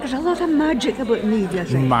 There's a lot of magic about mead, I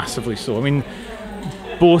think. Massively so. I mean,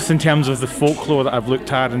 both in terms of the folklore that I've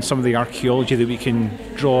looked at and some of the archaeology that we can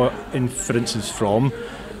draw inferences from.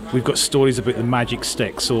 We've got stories about the magic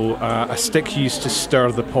stick. So a stick used to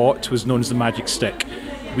stir the pot was known as the magic stick.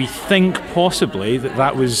 We think possibly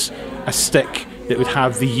that was a stick that would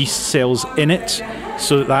have the yeast cells in it,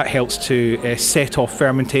 so that helps to set off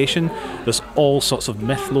fermentation. There's all sorts of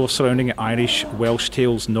myth lore surrounding it: Irish, Welsh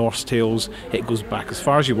tales, Norse tales. It goes back as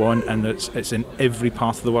far as you want, and it's in every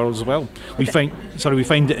part of the world as well. We find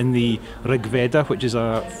it in the Rig Veda, which is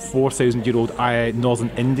a 4,000-year-old northern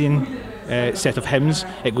Indian set of hymns.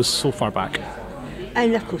 It goes so far back.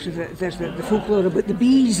 And of course there's the folklore about the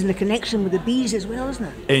bees and the connection with the bees as well, isn't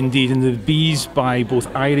it? Indeed, and the bees by both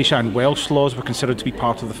Irish and Welsh laws were considered to be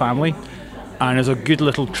part of the family. And as a good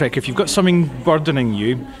little trick, if you've got something burdening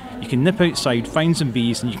you, you can nip outside, find some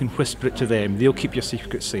bees, and you can whisper it to them. They'll keep your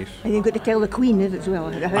secret safe. And you've got to tell the queen as well.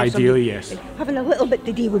 Ideally, yes. Having a little bit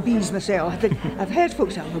to do with bees myself, I've heard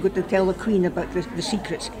folks say, I've got to tell the queen about the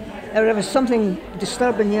secrets. Or if there's something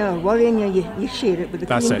disturbing you or worrying you share it with the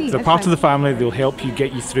That's queen it. bee. They're part of the family. They'll help you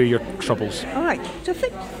get you through your troubles. All right. So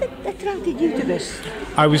what attracted you to this?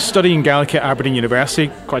 I was studying Gaelic at Aberdeen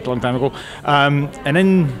University quite a long time ago. And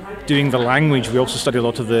in doing the language, we also studied a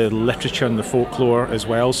lot of the literature and the folklore as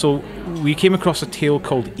well. So we came across a tale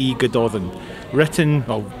called E Gododden,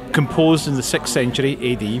 composed in the 6th century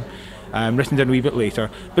AD, written down a wee bit later.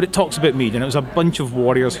 But it talks about mead, and it was a bunch of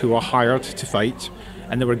warriors who were hired to fight,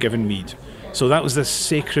 and they were given mead. So that was this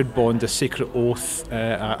sacred bond, a sacred oath,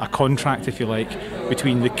 a contract, if you like,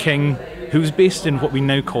 between the king, who was based in what we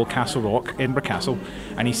now call Castle Rock, Edinburgh Castle,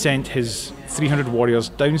 and he sent his 300 warriors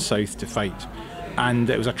down south to fight. And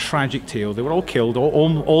it was a tragic tale. They were all killed,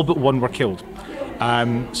 all but one were killed.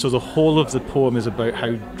 So the whole of the poem is about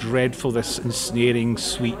how dreadful this ensnaring,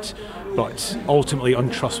 sweet, but ultimately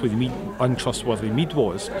untrustworthy mead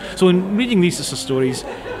was. So in reading these sorts of stories,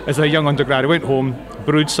 as a young undergrad, I went home,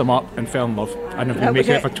 brewed some up, and fell in love. And I've been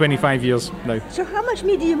making it for 25 years now. So how much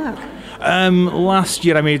mead do you make? Last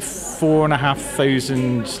year I made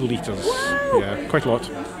 4,500 litres. Wow. Yeah, quite a lot.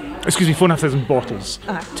 Excuse me, 4,500 bottles.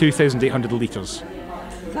 2,800 litres.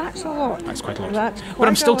 That's a lot. That's quite a lot. But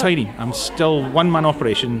I'm still tiny. I'm still one-man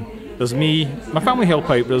operation. There's me, my family help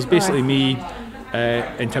out, but there's basically me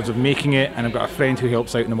in terms of making it, and I've got a friend who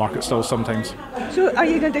helps out in the market stalls sometimes. So are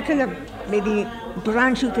you going to kind of maybe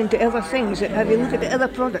branch out into other things? Have you looked at the other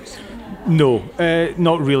products? No,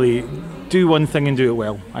 not really. Do one thing and do it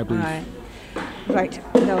well, I believe. Right.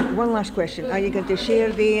 Now, one last question. Are you going to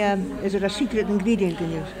share the... is there a secret ingredient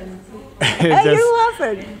in yours? Are you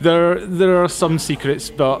laughing? There are some secrets,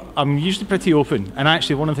 but I'm usually pretty open. And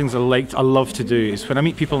actually, one of the things I love to do is when I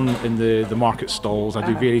meet people in the market stalls, I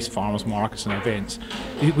do various farmers markets and events,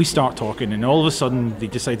 we start talking, and all of a sudden they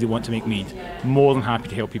decide they want to make mead. More than happy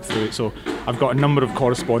to help people through it. So I've got a number of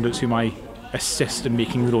correspondents whom I assist in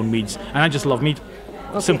making their own meads, and I just love mead.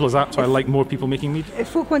 Okay. Simple as that. So I like more people making mead. If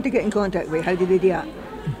folk want to get in contact with you, how do they do that?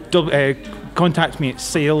 Contact me at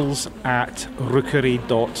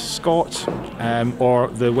sales@rookery.scot, or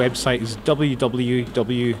the website is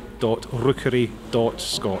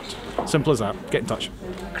www.rookery.scot. Simple as that. Get in touch.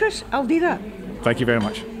 Chris, I'll do that. Thank you very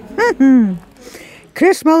much.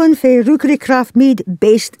 Chris Mullen for Rookery Craft Mead,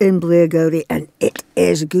 based in Blairgowrie, and it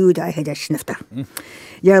is good. I had a snifter.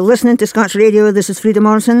 You're listening to Scots Radio. This is Frida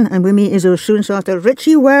Morrison, and with me is our soon sorter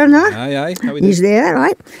Richie Werner. Aye. How we He's doing? there,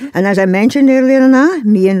 right? And as I mentioned earlier on,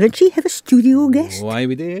 me and Richie have a studio guest. Why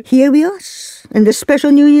we did? Here with us in the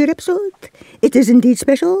special New Year episode. It is indeed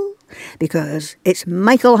special because it's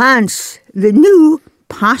Michael Hans, the new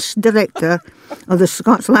past director of the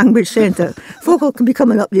Scots Language Centre. Folk can be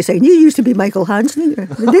coming up and saying, you used to be Michael Hans, didn't you?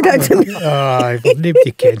 They did that to me.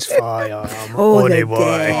 Nobody kids fire. Oh, the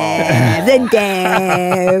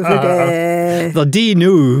dev. The D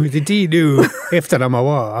knew after I'm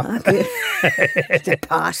aware. Okay. The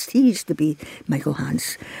past. He used to be Michael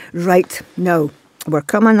Hans. Right, now, we're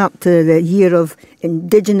coming up to the year of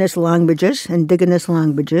indigenous languages,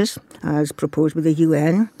 as proposed by the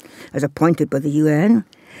UN, as appointed by the UN.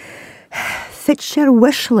 Fix your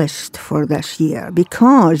wish list for this year,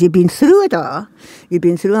 because you've been through it all. You've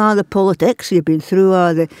been through all the politics, you've been through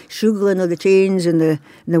all the shuggling of the chains and the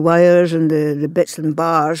wires and the bits and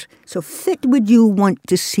bars. So what would you want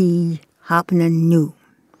to see happening new?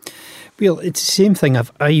 Well, it's the same thing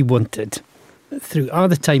I wanted through all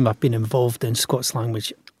the time I've been involved in Scots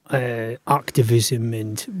language activism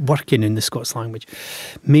and working in the Scots language,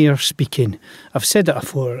 mere speaking. I've said it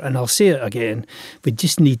before and I'll say it again. We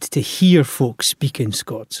just need to hear folk speaking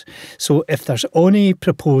Scots. So if there's any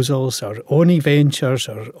proposals or any ventures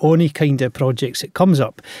or any kind of projects that comes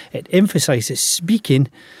up, it emphasises speaking,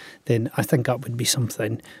 then I think that would be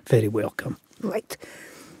something very welcome. Right.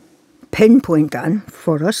 Pinpoint then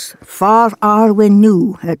for us. Far are we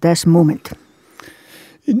new at this moment?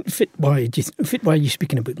 Why are you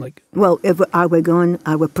speaking about, like? Well, are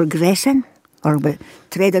we progressing? Are we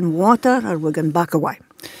treading water? Or are we going back away?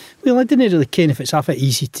 Well, I didn't really care if it's half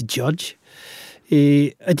easy to judge.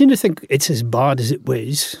 I didn't think it's as bad as it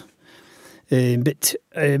was. But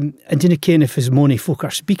I didn't care if as many folk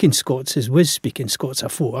are speaking Scots as was speaking Scots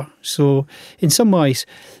afore. So in some ways,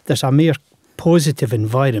 there's a mere positive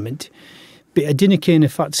environment. But I didn't care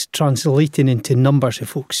if that's translating into numbers of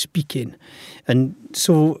folks speaking. And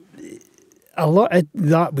so the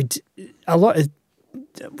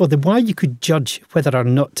way you could judge whether or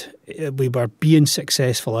not we were being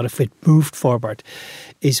successful or if we'd moved forward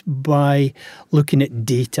is by looking at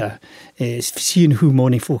data, seeing who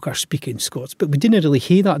many folk are speaking Scots. But we didn't really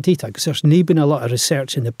hear that data because there's not been a lot of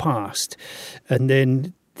research in the past. And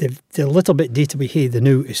then the little bit data we hear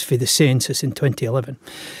now is for the census in 2011.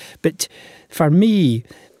 But for me,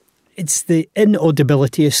 it's the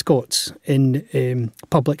inaudibility of Scots in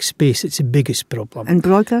public space. It's the biggest problem. And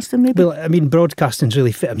broadcasting, maybe? Well, I mean, broadcasting's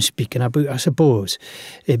really fit I'm speaking about, I suppose,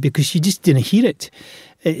 because you just didn't hear it.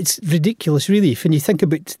 It's ridiculous, really, when you think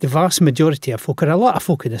about the vast majority of folk, or a lot of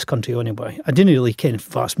folk in this country anyway. I didn't really care if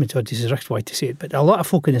vast majority is the right way to say it, but a lot of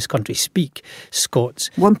folk in this country speak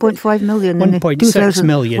Scots. 1.5 million. 1.6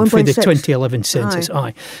 million for the 1.6. 2011 census.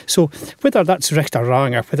 Aye. So whether that's right or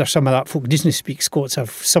wrong, or whether some of that folk doesn't speak Scots, or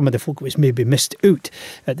some of the folk was maybe missed out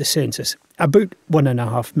at the census, about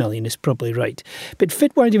 1.5 million is probably right. But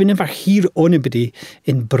why do we never hear anybody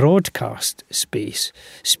in broadcast space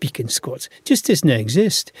speaking Scots? Just doesn't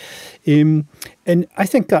exist. And I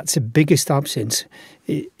think that's the biggest absence.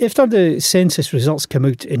 After the census results came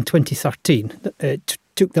out in 2013, it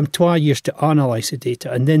took them 2 years to analyse the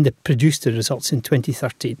data, and then they produced the results in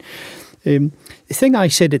 2013. The thing I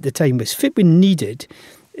said at the time was, what we needed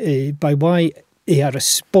by way a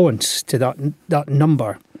response to that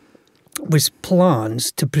number was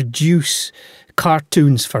plans to produce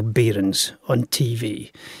cartoons for bairns on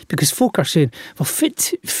TV. Because folk are saying, well,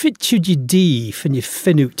 fit should you do when you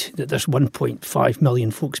fin out that there's 1.5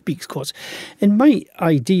 million folk speak Scots? And my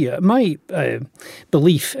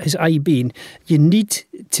belief has been, you need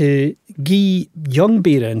to give young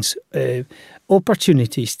bairns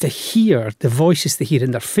opportunities to hear the voices they hear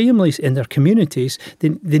in their families, in their communities.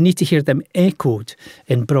 They need to hear them echoed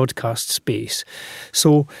in broadcast space.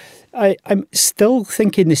 So I'm still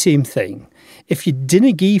thinking the same thing. If you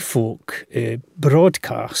didn't give folk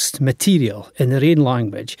broadcast material in their own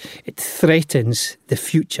language, it threatens the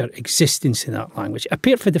future existence in that language.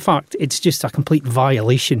 Apart from the fact it's just a complete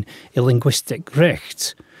violation of linguistic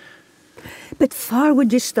rights. But far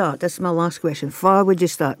would you start? That's my last question. Far would you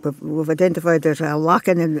start? We've identified there's a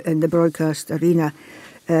lacking in the broadcast arena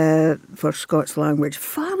for Scots language.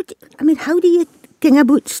 How do you think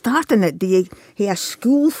about starting it? Do you have a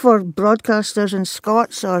school for broadcasters in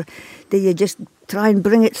Scots, or do you just try and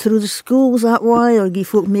bring it through the schools that way, or give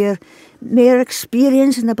folk more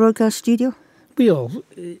experience in the broadcast studio? Well,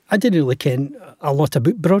 I didn't really care a lot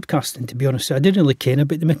about broadcasting, to be honest. I didn't really care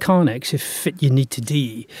about the mechanics of what you need to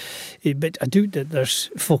do. But I do that there's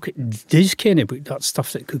folk that does care about that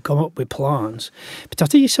stuff that could come up with plans. But I'll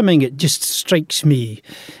tell you something that just strikes me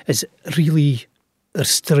as really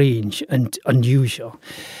strange and unusual.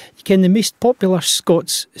 You can the most popular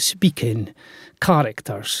Scots speaking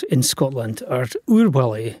characters in Scotland are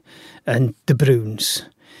Urwillie and the Browns.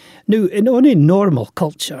 Now, in any normal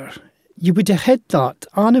culture, you would have had that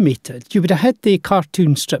animated. You would have had the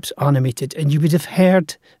cartoon strips animated, and you would have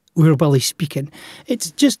heard Urwillie speaking.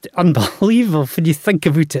 It's just unbelievable when you think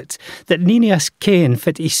about it, that none of us ken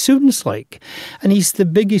what he sounds like. And he's the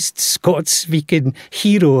biggest Scots-speaking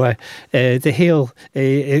hero, the whole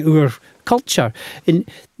our culture. And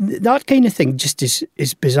that kind of thing just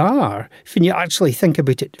is bizarre when you actually think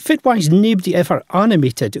about it. Fitwise, nobody ever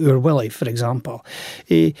animated Urwillie, for example.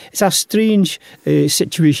 It's a strange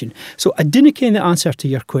situation. So I didn't ken the answer to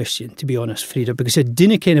your question, to be honest, Frida, because I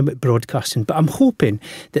didn't ken about broadcasting. But I'm hoping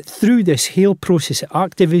that through this whole process of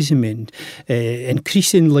activism and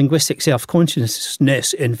increasing linguistic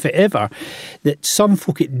self-consciousness and whatever, that some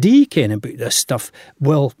folk that do ken about this stuff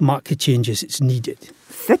will make the changes it's needed.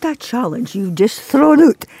 Fit a challenge you've just thrown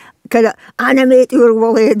out. kind of animate your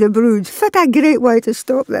Wally and the Brood. What a great way to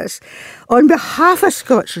stop this. On behalf of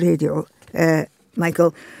Scots Radio,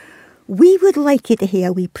 Michael, we would like you to hear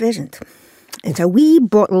a wee present. It's a wee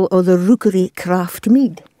bottle of the Rookery Craft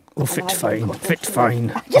Mead. Oh, fit fine.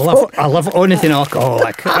 I love anything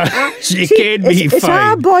alcoholic. You can be it's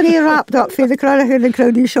fine. It's a bonny wrapped up for the Cranaghan and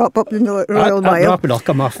Crowdy shop up the Royal Mile. Wrapping will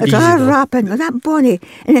come off It's easy, a though. wrapping, that bonny.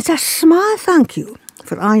 And it's a small thank you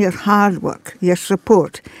for all your hard work, your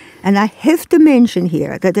support. And I have to mention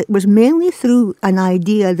here that it was mainly through an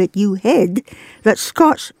idea that you had that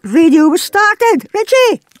Scots Radio was started.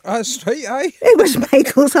 Richie! That's right, aye. It was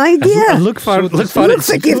Michael's idea. Look for Look for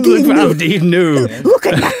Dave now. Look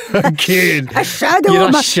at that. Kid. A shadow. You're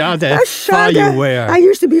of a shadow. A shadow. Far you were. I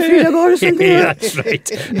used to be Frida Morrison. Yeah, that's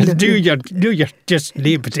right. Do your just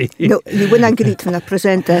liberty. No, you wouldn't greet when I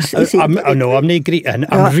present this. You see. I'm not greeting.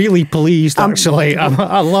 I'm really pleased, actually.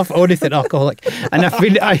 I love anything alcoholic, and I've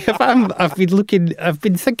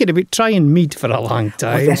been thinking about trying mead for a long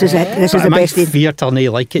time. This is it. This is But the I best. might fear to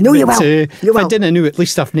not like it. No, you but, will. You if I will. didn't know, at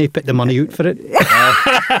least I've not put the money out for it.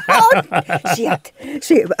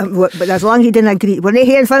 See, but as long as you didn't agree, we're not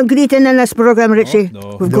hearing from greeting in this programme, Richie.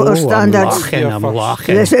 No. We've got our standards. I'm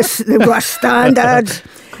laughing. They've got standards.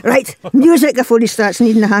 Right, music before he starts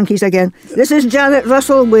needing the hankies again. This is Janet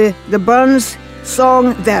Russell with the Burns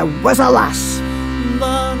song There Was a Lass.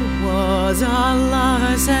 There was a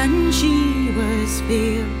lass and she was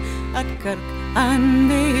fair at kirk and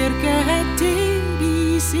there get to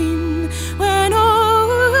be seen when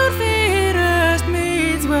our fairest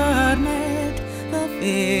maids were met. The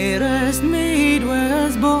fairest maid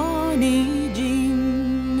was Bonnie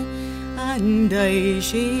Jean, and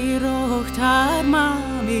she rocked her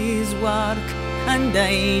mammy's work, and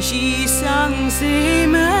she sang sae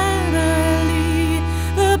merrily.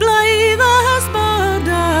 The blithest bird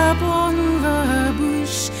upon the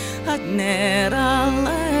bush had ne'er a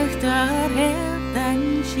lichter head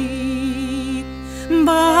than she.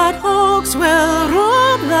 But hawks will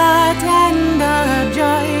rob the tender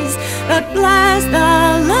joys that bless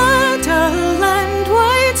the little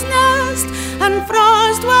landwid's nest, and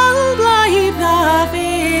frost will blight the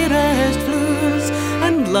fairest floors,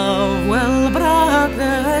 and love will break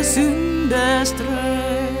the soondest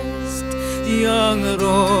rest. Young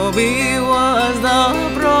Robbie was the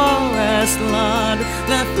brawest lad,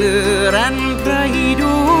 the floor and pride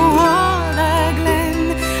o' the glen,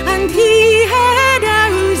 and he had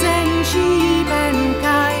owls and sheep and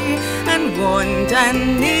kye, and want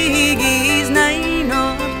and niggies 9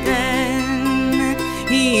 or 10.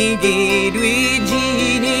 He gaed with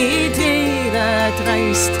Jeanie to the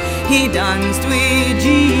tryst, he danced with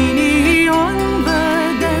Jeanie on the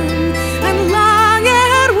down, and long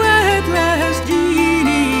ere witless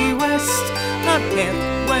Jeanie wist, her head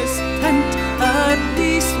was tent, her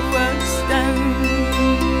peace was down.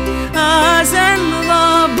 As in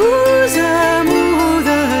the bosom of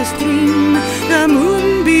the stream, the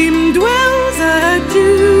moonbeam dwells a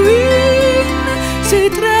dewin, sae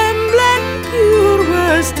trembling pure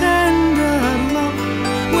was tender love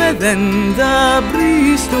within the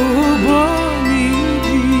breast of Bonnie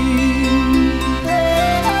Jean.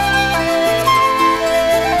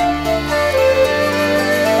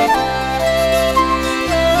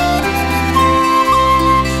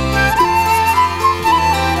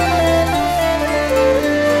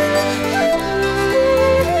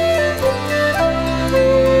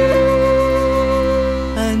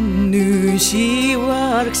 And now she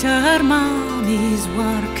works her mammy's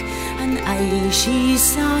work, and she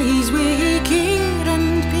sighs with care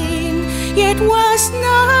and pain, yet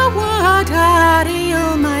wasna what her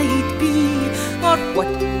ill might be, or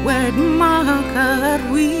what would make her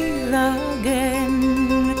weal again.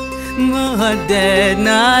 But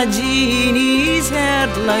deadna Jeanie's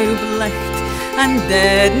heart low blicht, and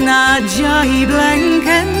deadna joy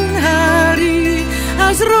blinken her e'e,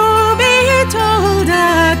 as Robbie told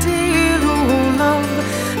a tale o' love,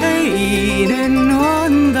 ain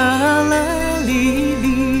on the lily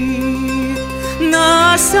lea.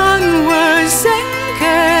 The sun was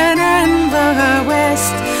sinking in the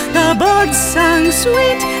west, the birds sang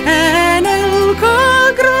sweet in ilka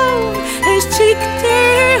grove, his cheek to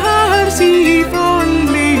hers he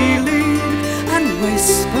fondly laid, and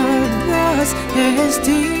whispered was his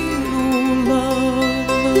tale o' love.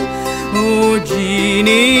 O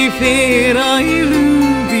Jeanie fair, I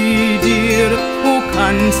love thee dear, O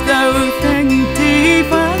canst thou think to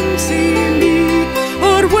fancy me,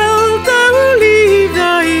 or wilt thou leave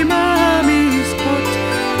thy mammy's cot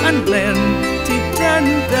and learn to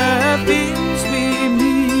tend the bairns with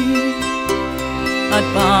me?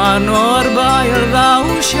 that barn or byre thou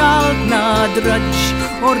shalt not drudge,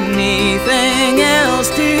 or naething else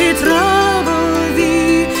to trouble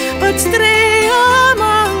thee, but stray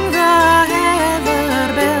among the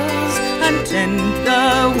heather bells, and tend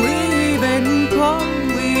the waving corn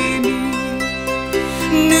with me.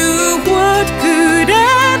 Knew what good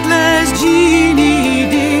endless Jeanie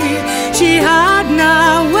day, she had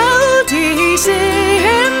na will to say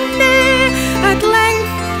him nay. At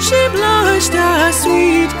length she blushed a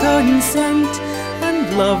sweet consent,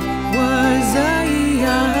 and love was aye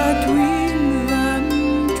atween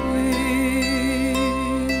them twain.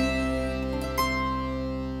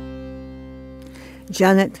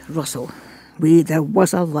 Janet Russell. There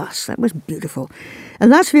Was a Lass. That was beautiful.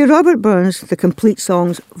 And that's for Robert Burns, The Complete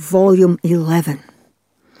Songs, Volume 11.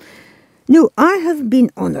 Now, I have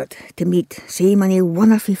been honoured to meet so many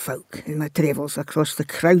wonderful folk in my travels across the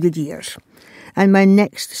crowded years. And my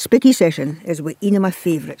next spicky session is with one of my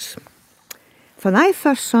favourites. When I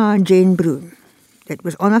first saw Jane Broun, it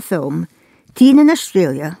was on a film, Teen in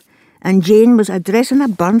Australia, and Jane was addressing a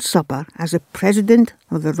Burns supper as the president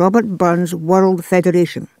of the Robert Burns World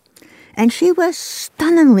Federation. And she was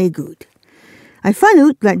stunningly good. I found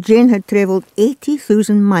out that Jane had travelled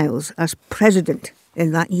 80,000 miles as president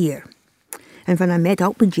in that year. And when I met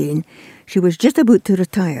up with Jane, she was just about to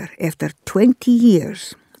retire after 20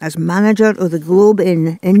 years as manager of the Globe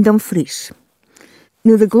Inn in Dumfries.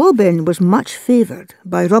 Now, the Globe Inn was much favoured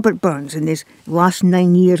by Robert Burns in his last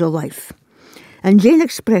 9 years of life. And Jane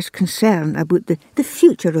expressed concern about the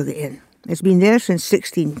future of the inn. It's been there since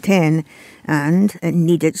 1610 and it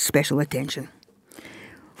needed special attention.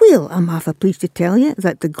 Well, I'm half pleased to tell you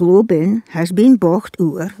that the Globe Inn has been bought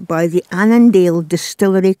over by the Annandale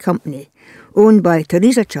Distillery Company, owned by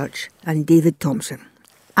Teresa Church and David Thompson.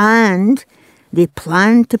 And they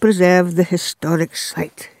plan to preserve the historic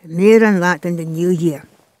site. More on that in the new year.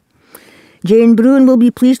 Jane Broun will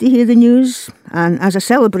be pleased to hear the news, and as a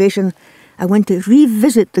celebration, I went to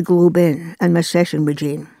revisit the Globe Inn and my session with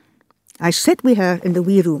Jane. I sit with her in the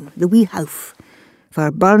wee room, the wee house,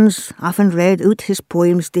 for Burns often read out his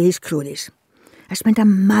poems to his cronies. I spent a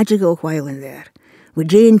magical while in there, with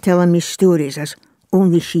Jane telling me stories as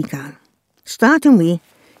only she can. Starting with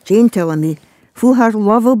Jane telling me how her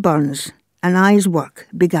love of Burns and I's work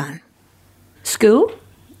began. School.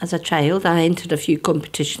 As a child, I entered a few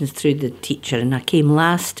competitions through the teacher, and I came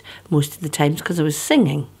last most of the times because I was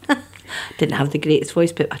singing. Didn't have the greatest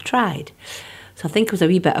voice, but I tried. So I think it was a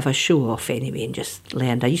wee bit of a show-off anyway, and just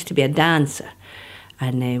learned. I used to be a dancer,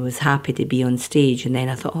 and I was happy to be on stage, and then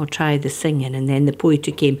I thought, I'll try the singing, and then the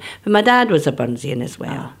poetry came. But my dad was a Burnsian as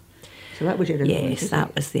well. So that was your influence? Yes,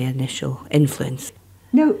 that was the initial influence.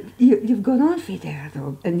 Now, you've gone on from there,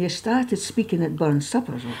 though, and you started speaking at Burns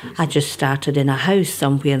suppers, obviously. I just started in a house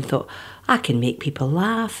somewhere and thought, I can make people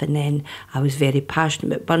laugh, and then I was very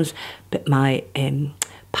passionate about Burns, but my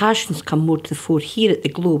passions come more to the fore here at the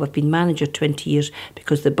Globe. I've been manager 20 years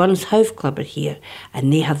because the Burns House Club are here,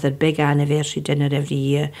 and they have their big anniversary dinner every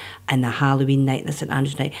year, and the Halloween night and the St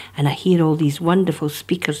Andrews night, and I hear all these wonderful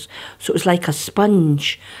speakers. So it was like a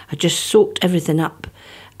sponge. I just soaked everything up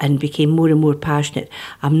and became more and more passionate.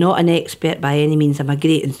 I'm not an expert by any means, I'm a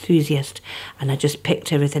great enthusiast, and I just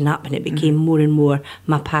picked everything up, and it became more and more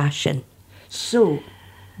my passion. So,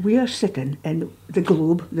 we are sitting in the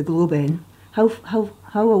Globe Inn.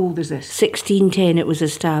 How old is this? 1610 it was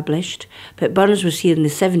established, but Burns was here in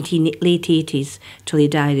the late 80s till he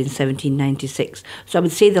died in 1796. So I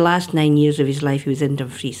would say the last 9 years of his life he was in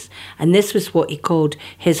Dumfries. And this was what he called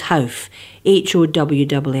his house,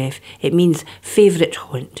 HOWFF. It means favourite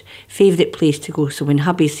haunt, favourite place to go. So when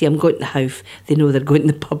hubbies say I'm going to the house, they know they're going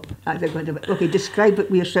to the pub. Okay, describe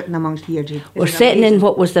what we're sitting amongst here, Jane. We're sitting in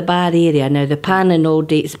what was the bar area. Now the panelling all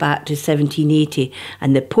dates back to 1780,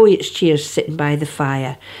 and the poet's chair's sitting by the fire.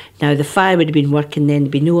 Now the fire would have been working then,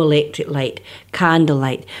 there'd be no electric light,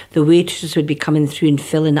 candlelight. The waitresses would be coming through and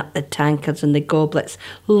filling up the tankards and the goblets.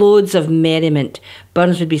 Loads of merriment.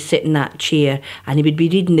 Burns would be sitting in that chair, and he would be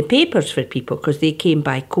reading the papers for people because they came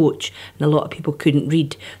by coach, and a lot of people couldn't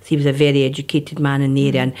read. So he was a very educated man in the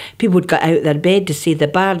area, and people would get out of their bed to see the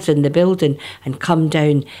bards in the building and come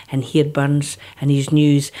down and hear Burns and his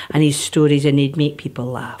news and his stories, and he'd make people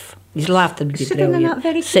laugh. His laughter would be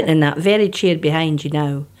brilliant. Sitting in that very chair behind you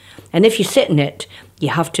now. And if you sit in it, you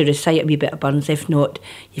have to recite a wee bit of Burns. If not,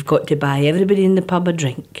 you've got to buy everybody in the pub a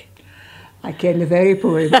drink. I ken the very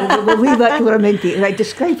poem. We'll leave that to Laurenti. Right,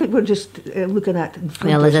 describe what we're just looking at in front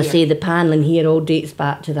Well, of as I here. say, the panelling here all dates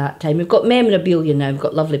back to that time. We've got memorabilia now, we've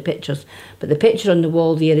got lovely pictures. But the picture on the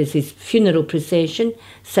wall there is his funeral procession,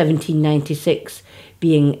 1796,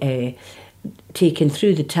 being taken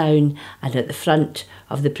through the town, and at the front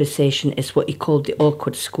of the procession is what he called the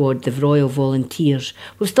Awkward Squad, the Royal Volunteers.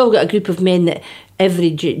 We've still got a group of men that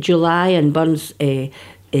every July on Burns'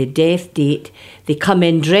 death date, they come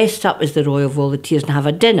in dressed up as the Royal Volunteers and have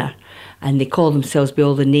a dinner, and they call themselves by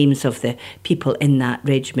all the names of the people in that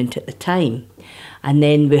regiment at the time. And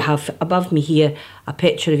then we have above me here a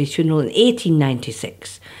picture of his funeral in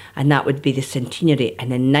 1896, and that would be the centenary.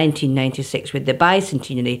 And in 1996 with the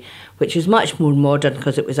bicentenary, which was much more modern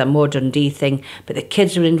because it was a modern day thing, but the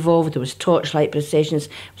kids were involved, there was torchlight processions.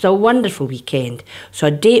 It was a wonderful weekend. So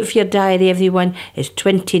a date for your diary, everyone, is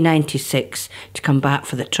 2096 to come back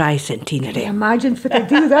for the tricentenary. Imagine if I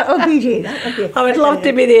do that, BJ. I would love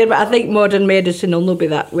to be there, but I think modern medicine will not be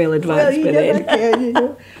that well advanced by then.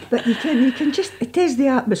 Can. But you can just, it is the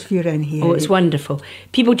atmosphere in here. Oh, it's wonderful.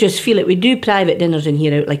 People just feel it. We do private dinners in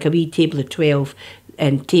here, out like a wee table of 12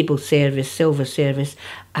 and table service, silver service,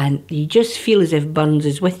 and you just feel as if Burns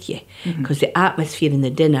is with you, because the atmosphere in the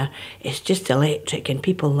dinner is just electric and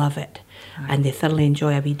people love it. And they thoroughly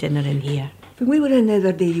enjoy a wee dinner in here. When we were in the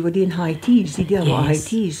other day, you were doing high teas. You do a lot of high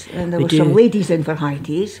teas. And there were some ladies in for high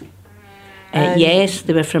teas. Yes,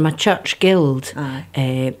 they were from a church guild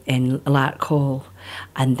in Lark Hall.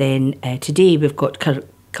 And then today we've got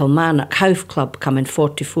Kilmarnock House Club coming,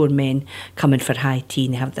 44 men coming for high tea,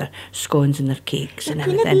 and they have their scones and their cakes and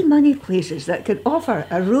everything. Can there be many places that could offer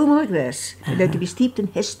a room like this that could be steeped in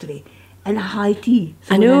history and a high tea?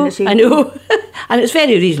 I know. And it's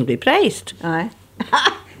very reasonably priced. Aye.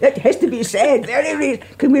 It has to be said,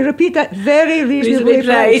 can we repeat that? Very reasonably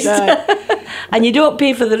priced. And you don't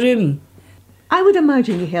pay for the room. I would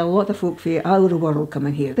imagine you have a lot of folk from all over the world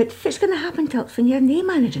coming here. But if it's going to happen till when you're not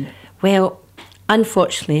managing it? Well,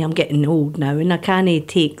 unfortunately, I'm getting old now, and I can't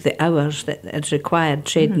take the hours that is required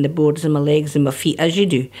treading the boards and my legs and my feet as you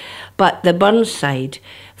do. But the Burns side,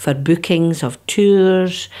 for bookings of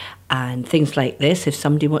tours and things like this, if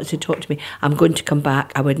somebody wants to talk to me, I'm going to come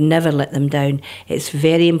back. I would never let them down. It's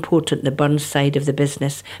very important, the Burns side of the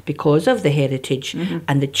business, because of the heritage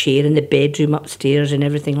and the chair and the bedroom upstairs and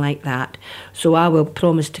everything like that. So I will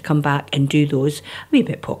promise to come back and do those. A wee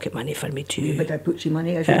bit of pocket money for me too. A wee bit of poochie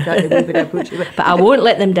money, I think that, a wee bit of poochie money. But I won't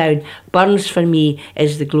let them down. Burns for me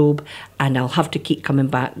is the globe, and I'll have to keep coming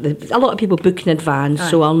back. A lot of people book in advance,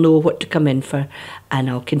 so I'll know what to come in for, and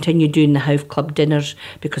I'll continue doing the House Club dinners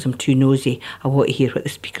because I'm too nosy. I want to hear what the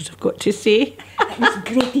speakers have got to say. It's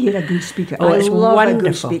great to hear a good speaker. Oh, it's love wonderful. A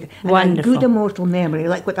good speaker. And wonderful. a good immortal memory,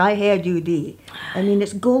 like what I heard you do. I mean,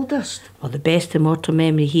 it's gold dust. Well, the best immortal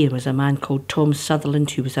memory here was a man called Tom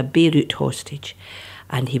Sutherland, who was a Beirut hostage.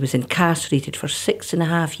 And he was incarcerated for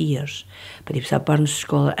 6.5 years. But he was a Burns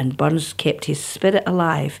scholar, and Burns kept his spirit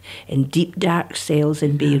alive in deep, dark cells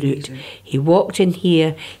in Beirut. He walked in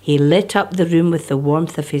here, he lit up the room with the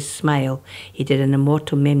warmth of his smile. He did an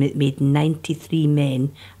immortal memory that made 93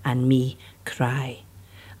 men and me cry.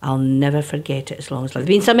 I'll never forget it as long as I live.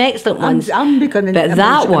 There's been some excellent ones. I'm becoming but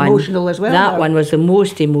that one, emotional as well. That one was the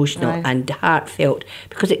most emotional and heartfelt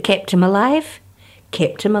because it kept him alive.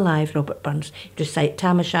 Kept him alive, Robert Burns. He'd recite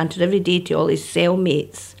Tam O'Shanter every day to all his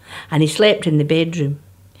cellmates. And he slept in the bedroom.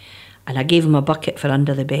 And I gave him a bucket for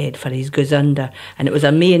under the bed for his goes under. And it was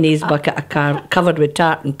a mayonnaise bucket covered with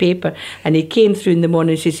tartan paper. And he came through in the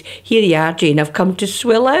morning and says, "Here you are, Jane, I've come to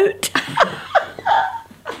swill out."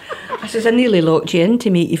 I says, "I nearly locked you in to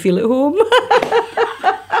make you feel at home."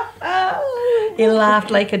 He laughed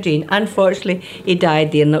like a Jane. Unfortunately, he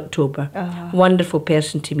died there in October. Wonderful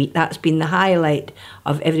person to meet. That's been the highlight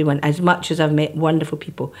of everyone. As much as I've met wonderful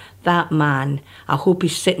people, that man, I hope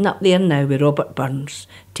he's sitting up there now with Robert Burns,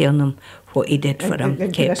 telling him what he did for him,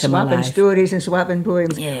 kept him alive. Swapping stories and swapping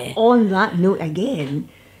poems. Yeah. On that note again,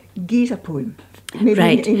 give a poem.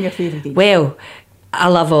 Maybe in your favourite. Well, I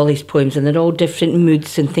love all his poems, and they're all different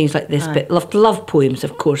moods and things like this, but love poems,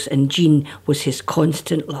 of course, and Jean was his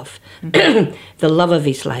constant love, the love of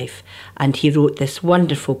his life, and he wrote this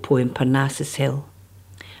wonderful poem, Parnassus Hill.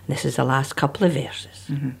 And this is the last couple of verses.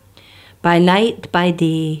 By night, by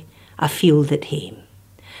day, I feel at hame.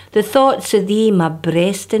 The thoughts of thee my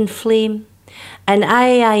breast inflame, and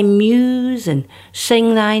I muse and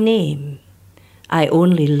sing thy name. I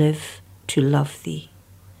only live to love thee.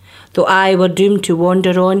 Though I were doomed to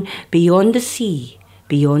wander on beyond the sea,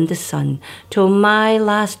 beyond the sun, till my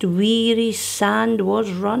last weary sand was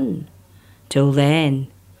run. Till then,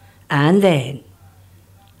 and then,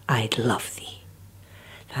 I'd love thee.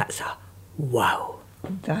 That's a wow.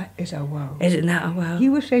 That is a wow. Isn't that a wow?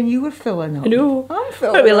 You were saying you were filling up. I know. I'm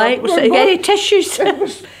filling what up. we like, we're sitting any tissues.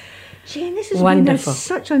 Jane, this has Wonderful. been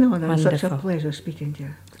such an honour, Wonderful. such a pleasure speaking to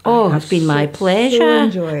you. Oh, it's been my pleasure. so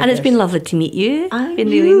enjoyed and it's this. been lovely to meet you. And It's been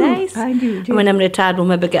you. really nice. And you, And dear. when I'm retired, we'll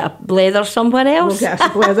maybe get a blether somewhere We'll else. get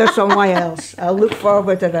us together somewhere else. I look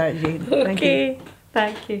forward to that, Jane. Thank you. Okay,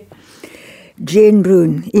 thank you. Jane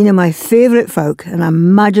Brown, one of my favourite folk, and a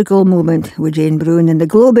magical moment with Jane Brown in the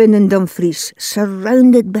Globe Inn in Dumfries,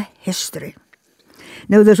 surrounded by history.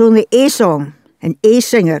 Now, there's only a song and a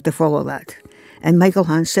singer to follow that. And Michael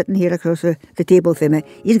Hans, sitting here across the table from me,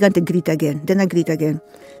 he's going to greet again. Dinna greet again.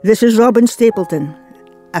 This is Robin Stapleton,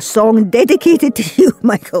 a song dedicated to you,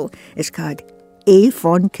 Michael. It's called A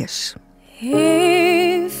Fond Kiss.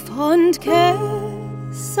 A fond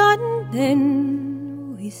kiss and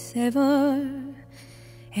then we sever.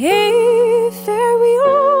 A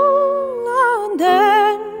farewell and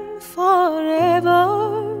then forever.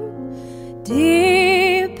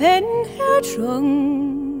 Deep in her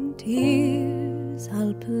drunk tears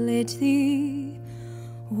I'll pledge thee.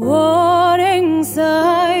 Warring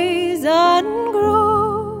sighs and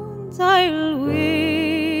groans I'll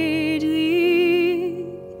wade thee.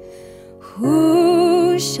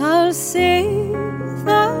 Who shall say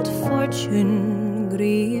that fortune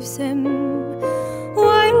grieves him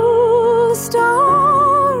while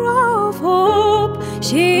star of hope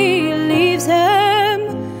she leaves him?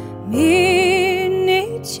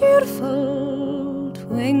 Many cheerful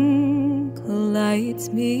twinkle lights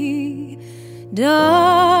me,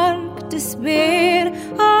 dark despair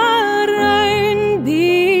around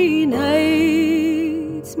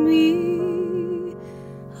benights me.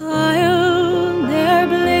 I'll ne'er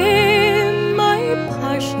blame my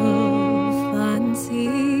partial fancy,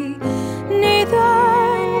 neither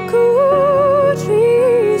could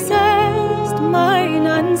resist my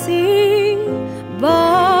Nancy,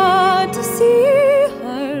 but to see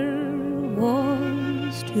her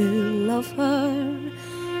was to love her,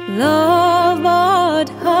 love but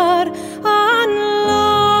her and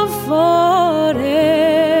love forever.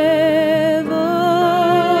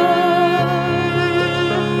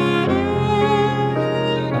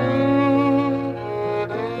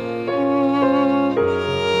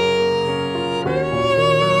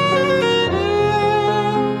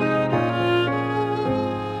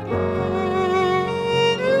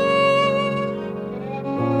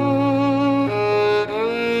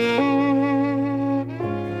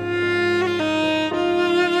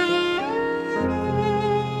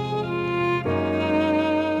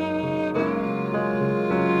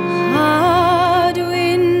 Had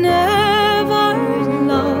we never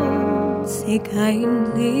loved so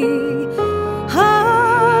kindly,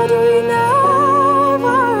 had we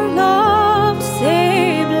never loved so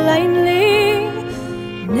blindly,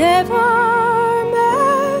 never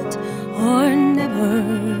met or never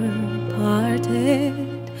parted,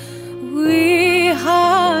 we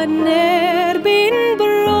had ne'er been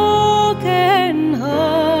broken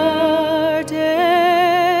hearted.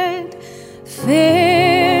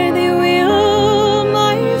 Fare thee well,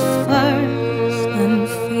 my first and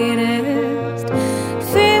fairest.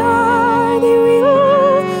 Fare thee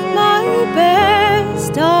well, my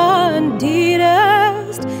best and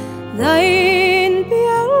dearest. Thine be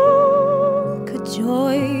ilk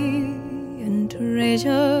joy and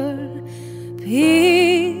treasure,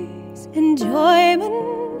 peace,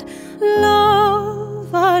 enjoyment,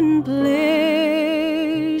 love and pleasure.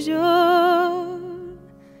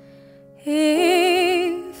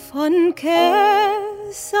 A fond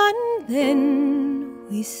kiss and then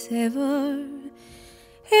we sever.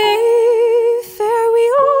 A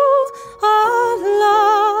farewell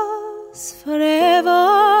alas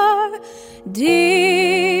forever.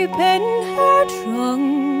 Deep in her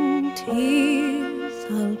drunk tears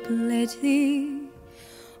I'll pledge thee.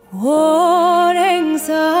 Warring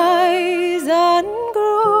sighs and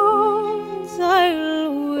groans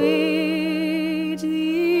I'll wade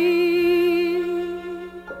thee.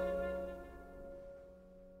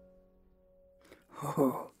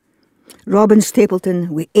 Robin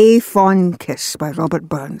Stapleton with A Fond Kiss by Robert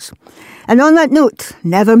Burns. And on that note,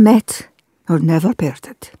 never met or never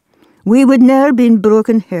parted. We would ne'er been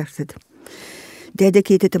broken-hearted.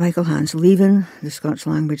 Dedicated to Michael Hans, leaving the Scots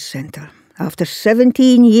Language Centre. After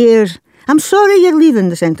 17 years, I'm sorry you're leaving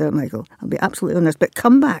the centre, Michael. I'll be absolutely honest, but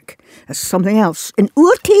come back as something else. In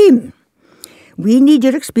our team, we need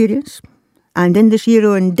your experience. And in this year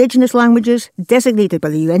of Indigenous languages designated by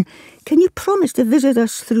the UN, can you promise to visit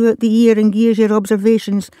us throughout the year and give us your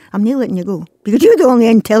observations? I'm not letting you go, because you're the only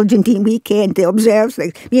intelligent team we can to observe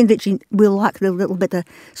things. Me and Richie, we lack the little bit of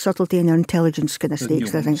subtlety in our intelligence kind of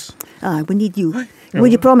stakes, I think. Aye, we need you. Will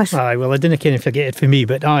you promise? Aye, well, I didn't kind of forget it for me,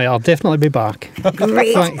 but aye, I'll definitely be back.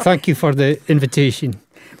 Great. Thank you for the invitation.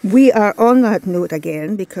 We are on that note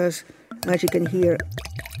again because as you can hear,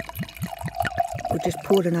 we're just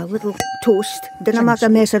pouring a little toast. Didn't make a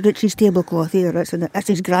mess of Richie's tablecloth here. That's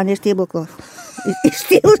his granny's tablecloth. He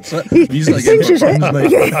steals. He pinches it.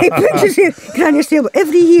 He pinches it. Granny's table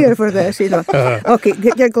every year for this, you know. Okay,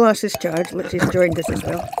 get your glasses charged. Richie's joined us as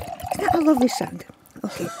well. Isn't that a lovely sound?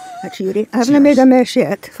 Okay, that's Yuri. I haven't made a mess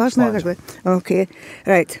yet. Fast now, good. Okay,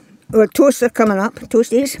 right. Our toasts are coming up.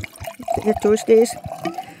 Toasties. Get your toasties.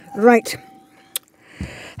 Right.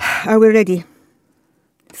 Are we ready?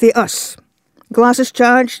 For us. Glasses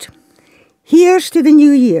charged. Here's to the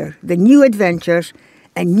new year, the new adventures,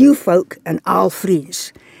 and new folk and all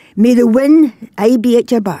friends. May the wind aye be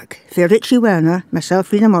at your back. For Richie Werner,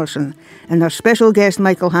 myself, Rena Morrison, and our special guest,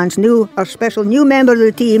 Michael Hans, our special new member of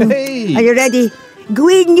the team. Hey! Are you ready?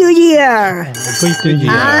 Good New Year! Good New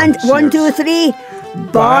Year. And Cheers. 1, 2, 3.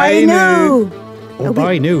 Bye now! Oh,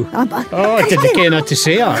 bye now. I didn't get enough to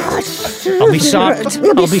say that. I'll be sacked.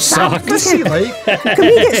 I'll be sacked. What's he like? Can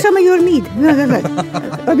we get some of your mead? No.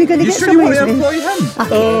 Are we going to You get sure some you of want his to mead? employ him?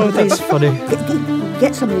 Oh, that's funny.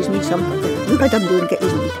 Get some of his mead somehow. Look what I'm doing, get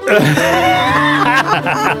his mead.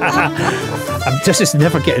 This is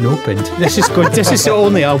never getting opened. This is good. This is the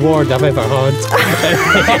only award I've ever had.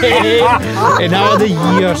 In all the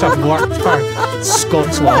years I've worked for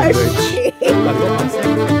Scots language.